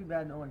 man, it's too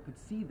bad no one could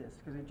see this,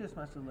 because it just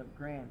must have looked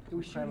grand. It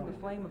was shooting the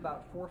flame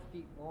about 4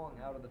 feet long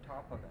out of the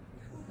top of it.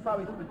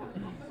 Probably,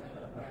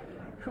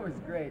 it was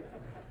great.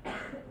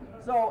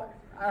 So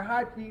our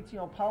heartbeats,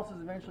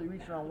 pulses eventually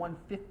reached around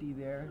 150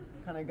 there,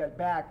 kind of got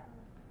back.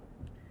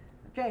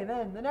 Okay,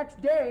 then the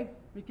next day,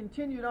 we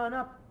continued on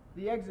up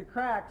the exit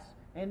cracks,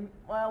 and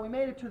we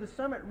made it to the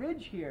summit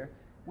ridge here,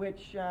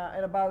 which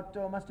at about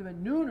must have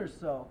been noon or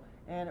so,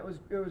 and it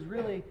was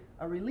really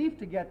a relief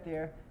to get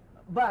there,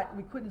 but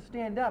we couldn't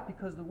stand up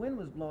because the wind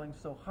was blowing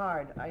so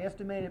hard. I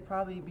estimated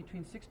probably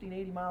between 60 and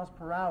 80 miles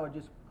per hour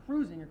just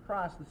cruising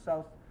across the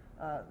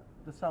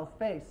south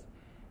face.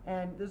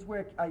 And this is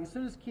where, as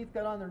soon as Keith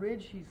got on the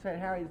ridge, he said,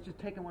 Harry, he's just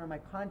taking one of my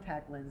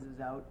contact lenses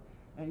out,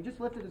 and he just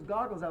lifted his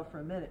goggles out for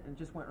a minute and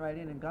just went right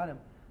in and got him.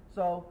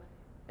 So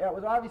it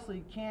was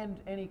obviously canned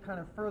any kind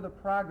of further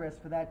progress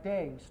for that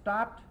day. We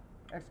stopped,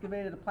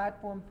 excavated a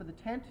platform for the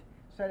tent,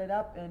 set it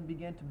up, and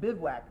began to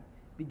bivouac.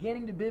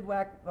 Beginning to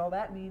bivouac, all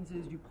that means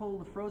is you pull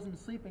the frozen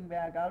sleeping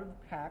bag out of the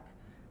pack,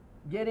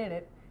 get in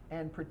it,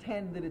 and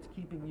pretend that it's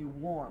keeping you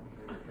warm.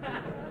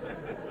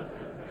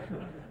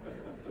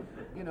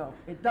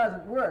 It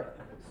doesn't work.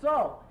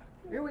 So,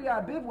 here we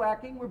are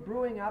bivouacking, we're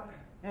brewing up,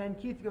 and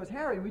Keith goes,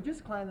 Harry, we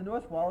just climbed the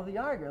north wall of the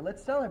Eiger.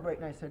 Let's celebrate.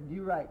 And I said,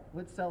 you're right,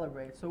 let's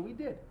celebrate. So we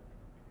did.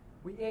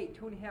 We ate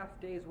 2.5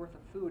 days worth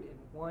of food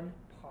in one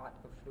pot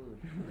of food.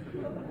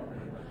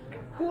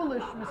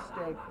 Foolish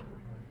mistake.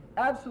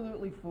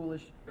 Absolutely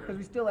foolish, because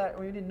we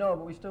didn't know,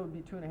 but we still would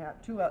be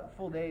 2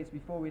 full days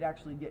before we'd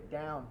actually get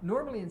down.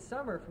 Normally in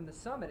summer from the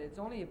summit, it's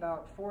only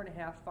about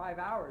 4.5, 5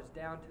 hours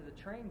down to the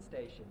train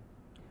station.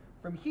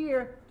 From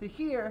here to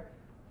here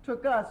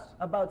took us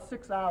about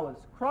 6 hours,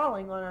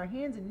 crawling on our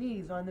hands and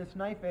knees on this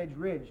knife-edge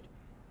ridge.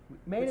 We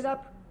made it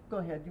up. Go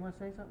ahead. Do you want to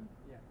say something?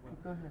 Yeah.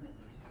 Go ahead.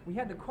 We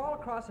had to crawl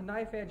across a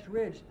knife-edge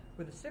ridge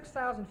with a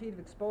 6,000 feet of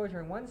exposure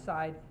on one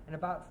side and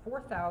about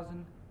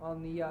 4,000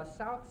 on the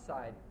south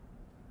side.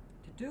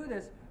 To do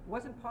this, it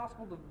wasn't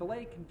possible to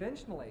belay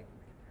conventionally.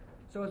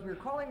 So as we were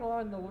crawling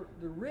along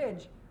the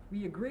ridge,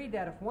 we agreed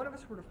that if one of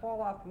us were to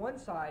fall off one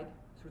side,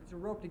 so it's a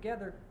rope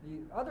together, the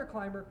other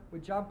climber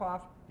would jump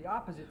off the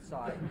opposite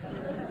side.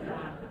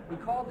 We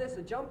called this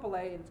a jump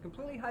belay, and it's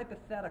completely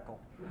hypothetical.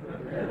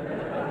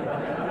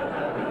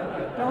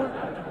 Don't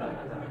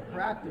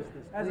practice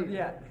this, as of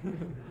yet.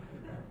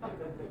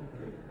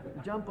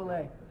 Jump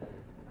belay.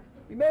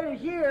 We made it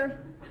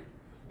here,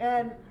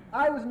 and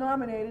I was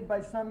nominated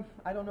by some,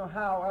 I don't know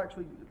how,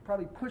 actually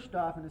probably pushed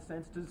off in a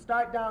sense, to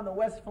start down the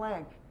west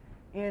flank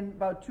in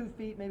about 2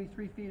 feet, maybe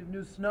 3 feet of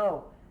new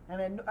snow.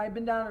 And I'd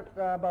been down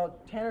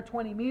about 10 or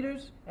 20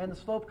 meters, and the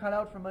slope cut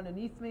out from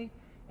underneath me,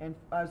 and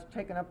I was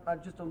taken up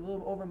just a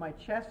little over my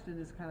chest in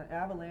this kind of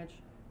avalanche.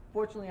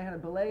 Fortunately, I had a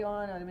belay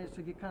on. I managed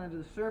to get kind of to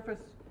the surface.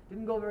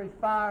 Didn't go very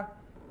far.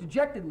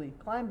 Dejectedly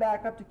climbed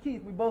back up to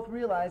Keith. We both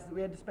realized that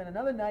we had to spend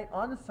another night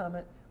on the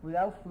summit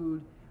without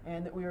food,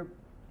 and that we were,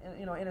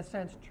 in a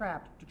sense,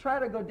 trapped. To try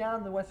to go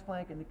down the west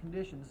flank in the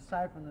conditions,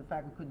 aside from the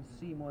fact we couldn't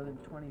see more than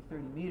 20,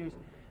 30 meters,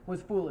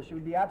 was foolish. It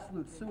would be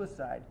absolute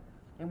suicide.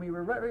 And we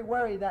were very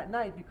worried that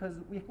night because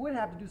we would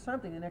have to do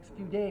something the next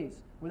few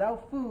days.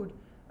 Without food,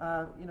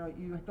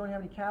 you don't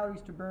have any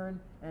calories to burn,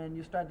 and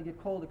you start to get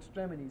cold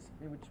extremities,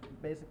 which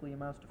basically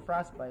amounts to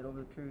frostbite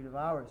over a period of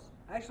hours.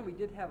 Actually, we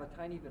did have a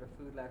tiny bit of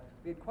food left.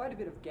 We had quite a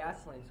bit of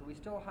gasoline, so we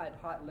still had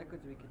hot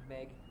liquids we could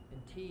make, and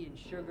tea and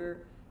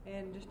sugar,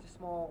 and just a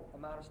small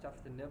amount of stuff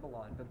to nibble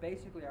on. But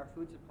basically, our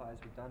food supplies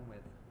were done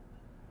with.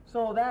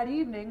 So that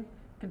evening,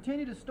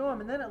 continued to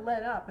storm, and then it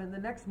let up, and the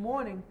next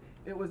morning,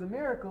 it was a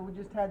miracle. We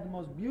just had the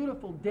most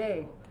beautiful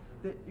day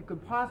that you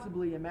could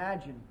possibly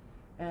imagine.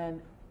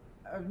 And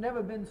I've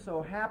never been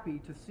so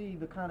happy to see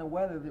the kind of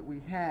weather that we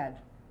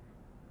had.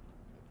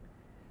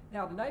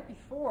 Now, the night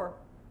before,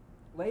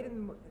 late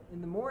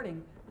in the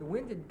morning, the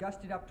wind had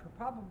gusted up to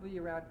probably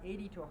around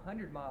 80 to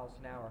 100 miles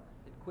an hour.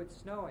 It quit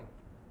snowing.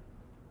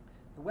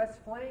 The west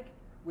flank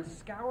was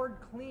scoured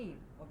clean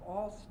of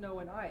all snow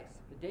and ice.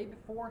 The day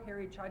before,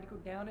 Harry tried to go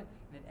down it,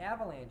 and it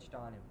avalanched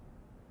on him.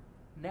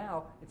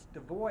 Now, it's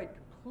devoid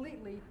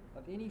completely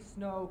of any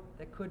snow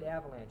that could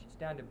avalanche. It's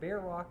down to bare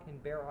rock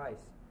and bare ice.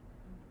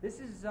 This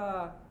is,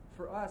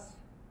 for us,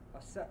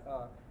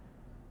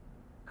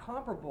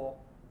 comparable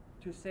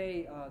to,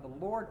 say,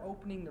 the Lord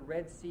opening the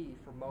Red Sea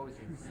for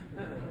Moses.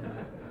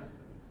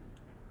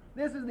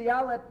 This is the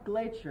Outlet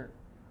Glacier,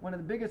 one of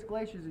the biggest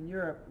glaciers in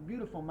Europe,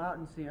 beautiful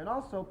mountains here, and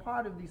also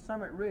part of the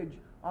summit ridge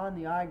on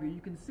the Eiger.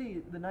 You can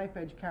see the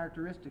knife-edge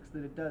characteristics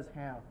that it does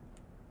have.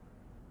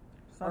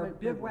 Our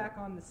bivouac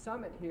on the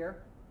summit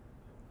here.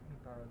 Let me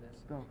borrow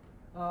this. Go.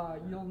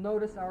 You'll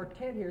notice our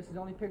tent here. This is the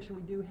only picture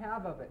we do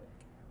have of it.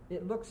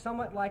 It looks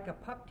somewhat like a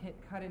pup tent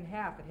cut in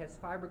half. It has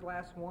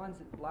fiberglass wands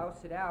that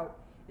blouse it out.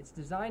 It's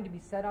designed to be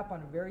set up on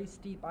a very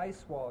steep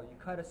ice wall. You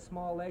cut a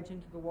small edge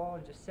into the wall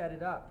and just set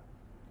it up.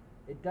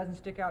 It doesn't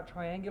stick out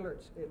triangular.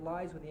 It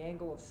lies with the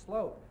angle of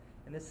slope,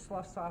 and this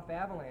sloughs off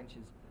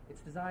avalanches.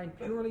 It's designed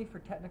purely for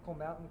technical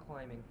mountain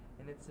climbing,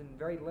 and it's in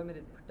very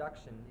limited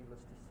production,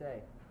 needless to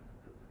say.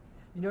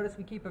 You notice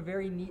we keep a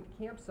very neat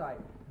campsite.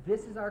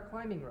 This is our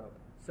climbing rope.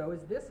 So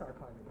is this our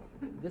climbing rope.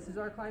 This is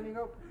our climbing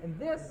rope. And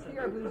this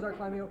here, I believe, is our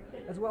climbing rope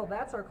as well.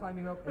 That's our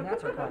climbing rope, and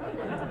that's our climbing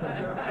rope.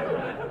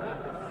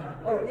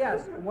 Oh,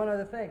 yes, one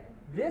other thing.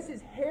 This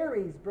is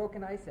Harry's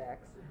broken ice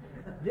axe.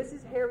 This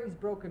is Harry's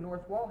broken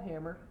north wall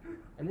hammer.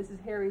 And this is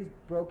Harry's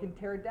broken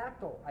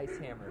pterodactyl ice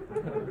hammer.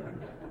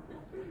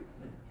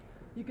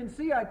 You can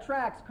see our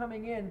tracks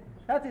coming in.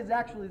 That is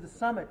actually the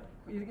summit.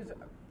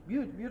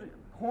 Beautiful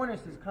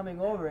cornice is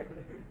coming over it.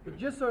 But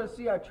just sort of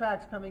see our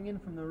tracks coming in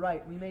from the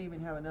right. We may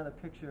even have another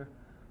picture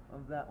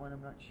of that one.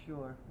 I'm not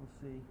sure. We'll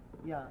see.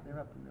 Yeah, they're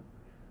up in the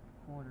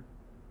corner.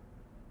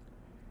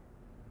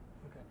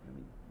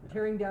 Okay.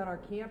 Tearing down our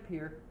camp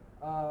here.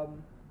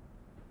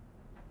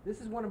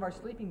 This is one of our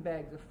sleeping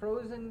bags, a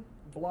frozen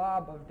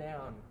blob of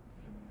down.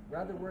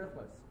 Rather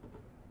worthless.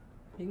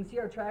 You can see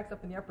our tracks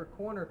up in the upper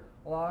corner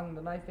along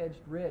the knife-edged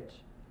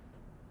ridge.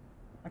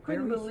 I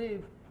couldn't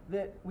believe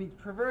that we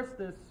traversed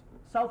this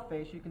south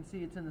face. You can see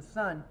it's in the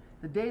sun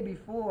the day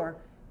before,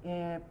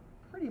 and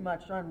pretty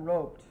much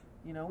unroped.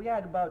 You know, we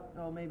had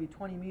about maybe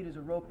 20 meters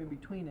of rope in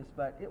between us,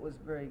 but it was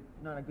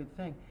not a good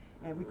thing.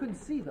 And we couldn't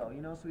see though,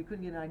 so we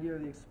couldn't get an idea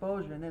of the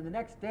exposure. And then the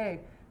next day,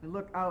 we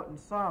looked out and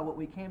saw what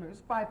we came here. It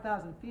was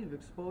 5,000 feet of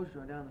exposure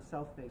down the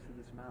south face of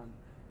this mountain.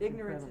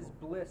 Ignorance is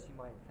bliss, you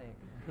might think.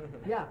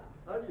 Yeah.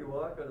 How do you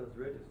walk on those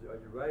ridges? Are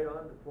you right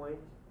on the point?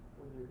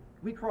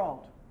 We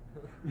crawled.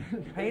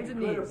 Hands and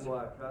knees.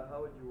 How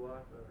would you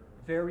walk?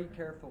 Very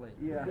carefully.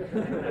 Yeah.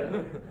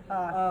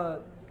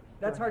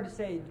 That's hard to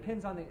say. It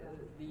depends on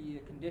the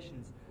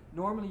conditions.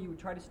 Normally, you would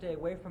try to stay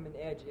away from an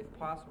edge if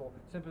possible,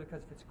 simply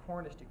because if it's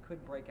corniced, it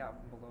could break out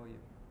from below you.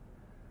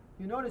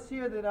 You notice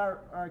here that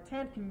our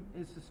tent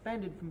is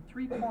suspended from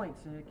 3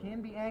 points, and it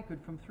can be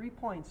anchored from 3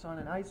 points on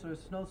an ice or a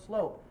snow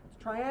slope. It's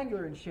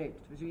triangular in shape,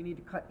 so you need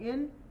to cut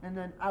in and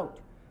then out.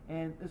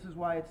 And this is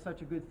why it's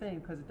such a good thing,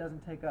 because it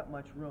doesn't take up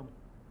much room.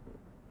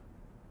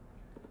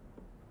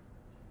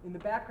 In the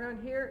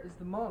background here is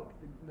the Monk,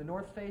 the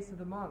north face of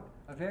the Monk,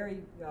 a very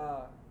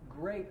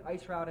great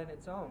ice route in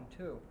its own,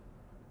 too.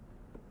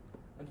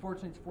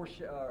 Unfortunately,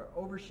 it's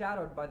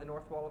overshadowed by the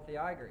north wall of the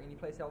Eiger. Any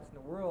place else in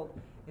the world,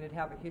 and it'd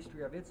have a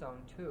history of its own,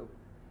 too.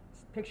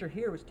 This picture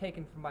here was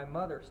taken from my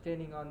mother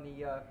standing on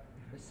the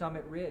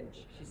summit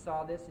ridge. She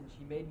saw this, and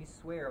she made me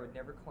swear I would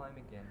never climb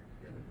again.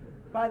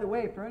 By the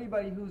way, for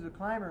anybody who's a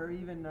climber, or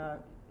even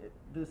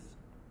this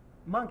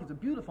Monk is a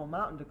beautiful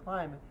mountain to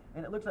climb,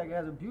 and it looks like it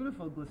has a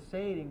beautiful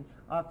glissading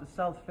off the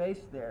south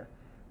face there,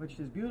 which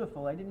is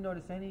beautiful. I didn't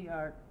notice any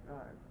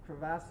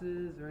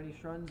crevasses or any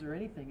shruns or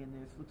anything in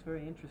there. It looks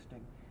very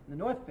interesting. And the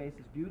north face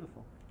is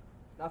beautiful.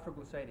 Not for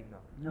glissading,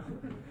 though. No.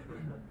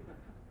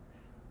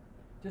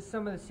 Just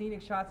some of the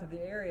scenic shots of the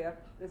area.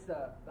 This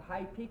the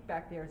high peak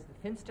back there is the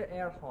Finster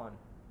Erhorn.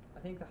 I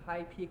think the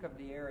high peak of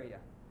the area.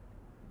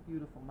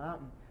 Beautiful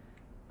mountain.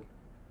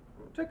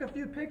 Took a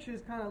few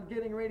pictures kind of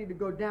getting ready to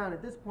go down.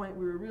 At this point,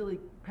 we were really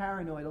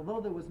paranoid.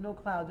 Although there was no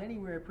clouds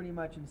anywhere pretty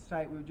much in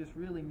sight, we were just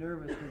really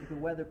nervous that the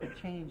weather could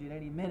change at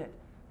any minute.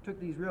 Took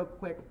these real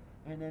quick,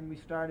 and then we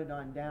started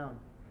on down.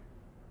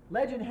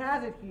 Legend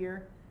has it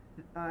here,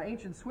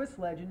 ancient Swiss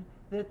legend,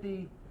 that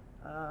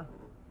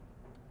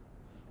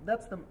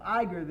that's the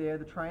Eiger there,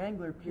 the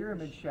triangular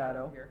pyramid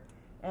shadow.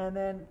 And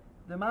then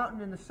the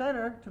mountain in the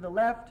center to the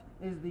left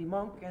is the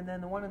Monk, and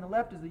then the one on the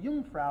left is the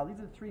Jungfrau. These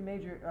are the 3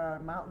 major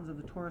mountains of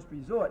the tourist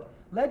resort.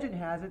 Legend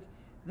has it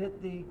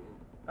that the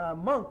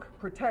Monk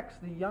protects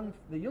the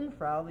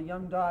Jungfrau, the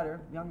young daughter,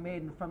 young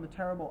maiden, from the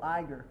terrible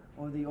Eiger,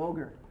 or the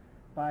ogre,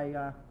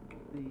 by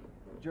the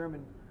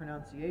German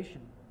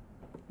pronunciation.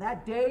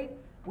 That day,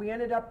 we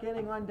ended up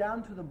getting on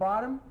down to the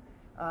bottom,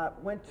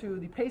 went to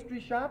the pastry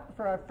shop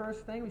for our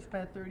first thing. We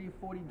spent $30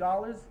 or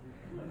 $40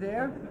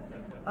 there.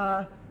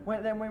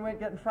 Then we went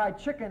getting fried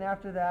chicken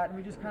after that, and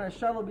we just kind of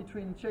shuttled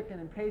between chicken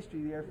and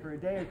pastry there for a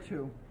day or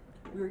two.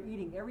 We were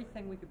eating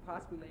everything we could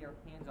possibly lay our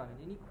hands on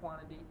in any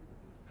quantity.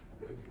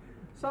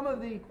 Some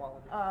of the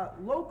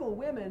local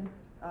women,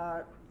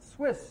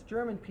 Swiss,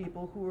 German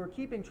people, who were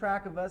keeping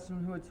track of us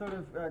and who had sort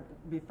of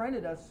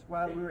befriended us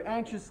while we were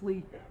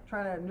anxiously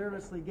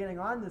nervously getting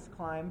on this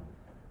climb,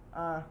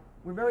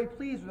 were very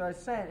pleased with our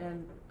scent.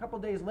 And a couple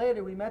days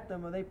later, we met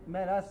them, or they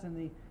met us in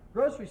the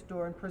grocery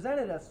store and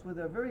presented us with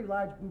a very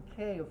large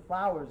bouquet of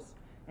flowers.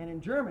 And in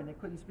German, they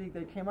couldn't speak.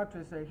 They came up to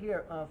us and said,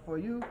 "Here, for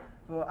you,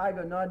 for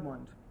Eiger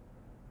Nordmund."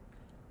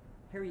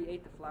 Harry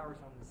ate the flowers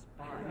on the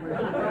spot.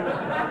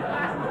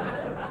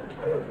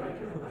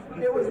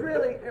 It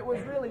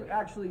was really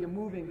actually a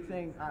moving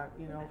thing,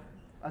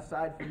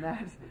 aside from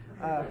that,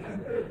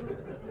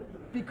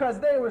 because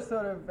they were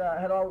sort of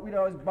we'd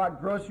always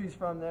bought groceries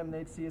from them.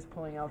 They'd see us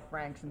pulling out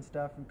francs and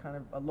stuff, and kind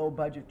of a low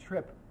budget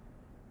trip.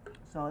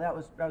 So that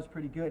was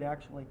pretty good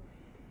actually.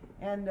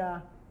 And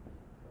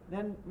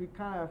then we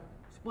kind of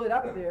split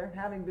up there,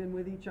 having been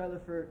with each other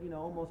for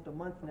almost a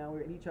month now.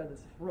 We're at each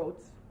other's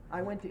throats.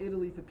 I went to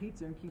Italy for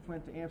pizza, and Keith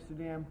went to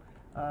Amsterdam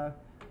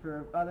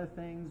for other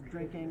things,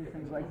 drinking,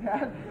 things like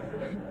that.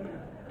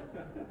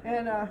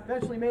 And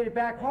eventually made it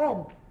back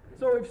home.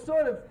 So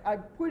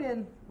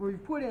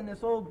we've put in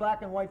this old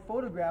black and white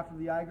photograph of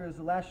the Eiger as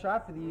the last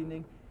shot for the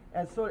evening,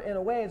 as sort of, in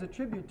a way, as a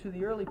tribute to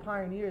the early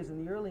pioneers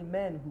and the early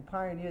men who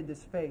pioneered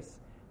this face.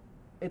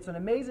 It's an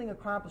amazing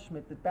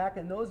accomplishment that back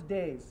in those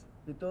days,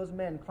 that those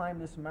men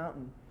climbed this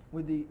mountain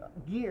with the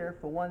gear,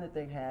 for one, that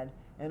they had,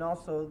 and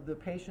also the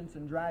patience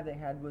and drive they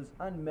had was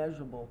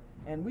unmeasurable.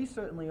 And we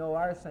certainly owe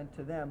our ascent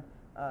to them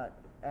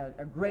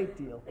a great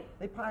deal.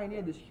 They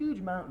pioneered this huge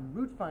mountain,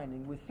 route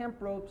finding, with hemp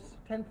ropes,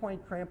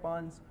 10-point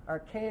crampons,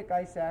 archaic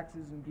ice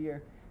axes and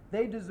gear.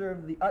 They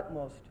deserve the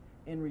utmost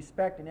in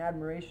respect and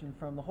admiration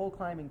from the whole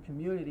climbing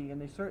community, and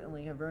they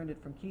certainly have earned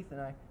it from Keith and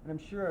I, and I'm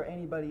sure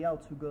anybody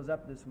else who goes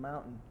up this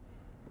mountain.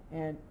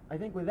 And I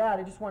think with that,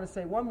 I just want to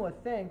say one more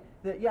thing,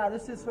 that yeah,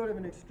 this is sort of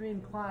an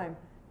extreme climb,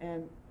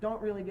 and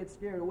don't really get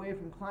scared away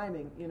from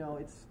climbing. You know,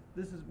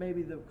 this is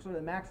maybe the sort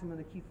of maximum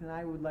that Keith and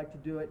I would like to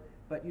do it,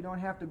 but you don't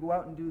have to go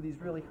out and do these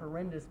really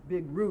horrendous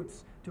big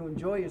routes to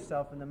enjoy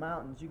yourself in the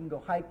mountains. You can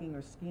go hiking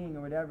or skiing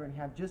or whatever and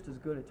have just as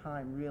good a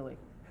time, really.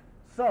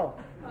 So,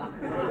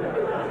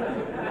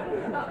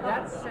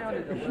 that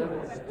sounded a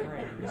little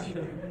strange.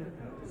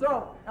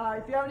 So,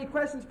 if you have any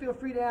questions, feel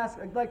free to ask.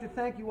 I'd like to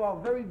thank you all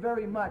very,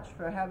 very much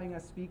for having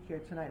us speak here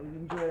tonight. We've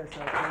enjoyed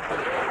ourselves.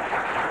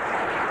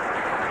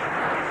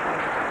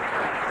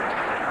 Thank you.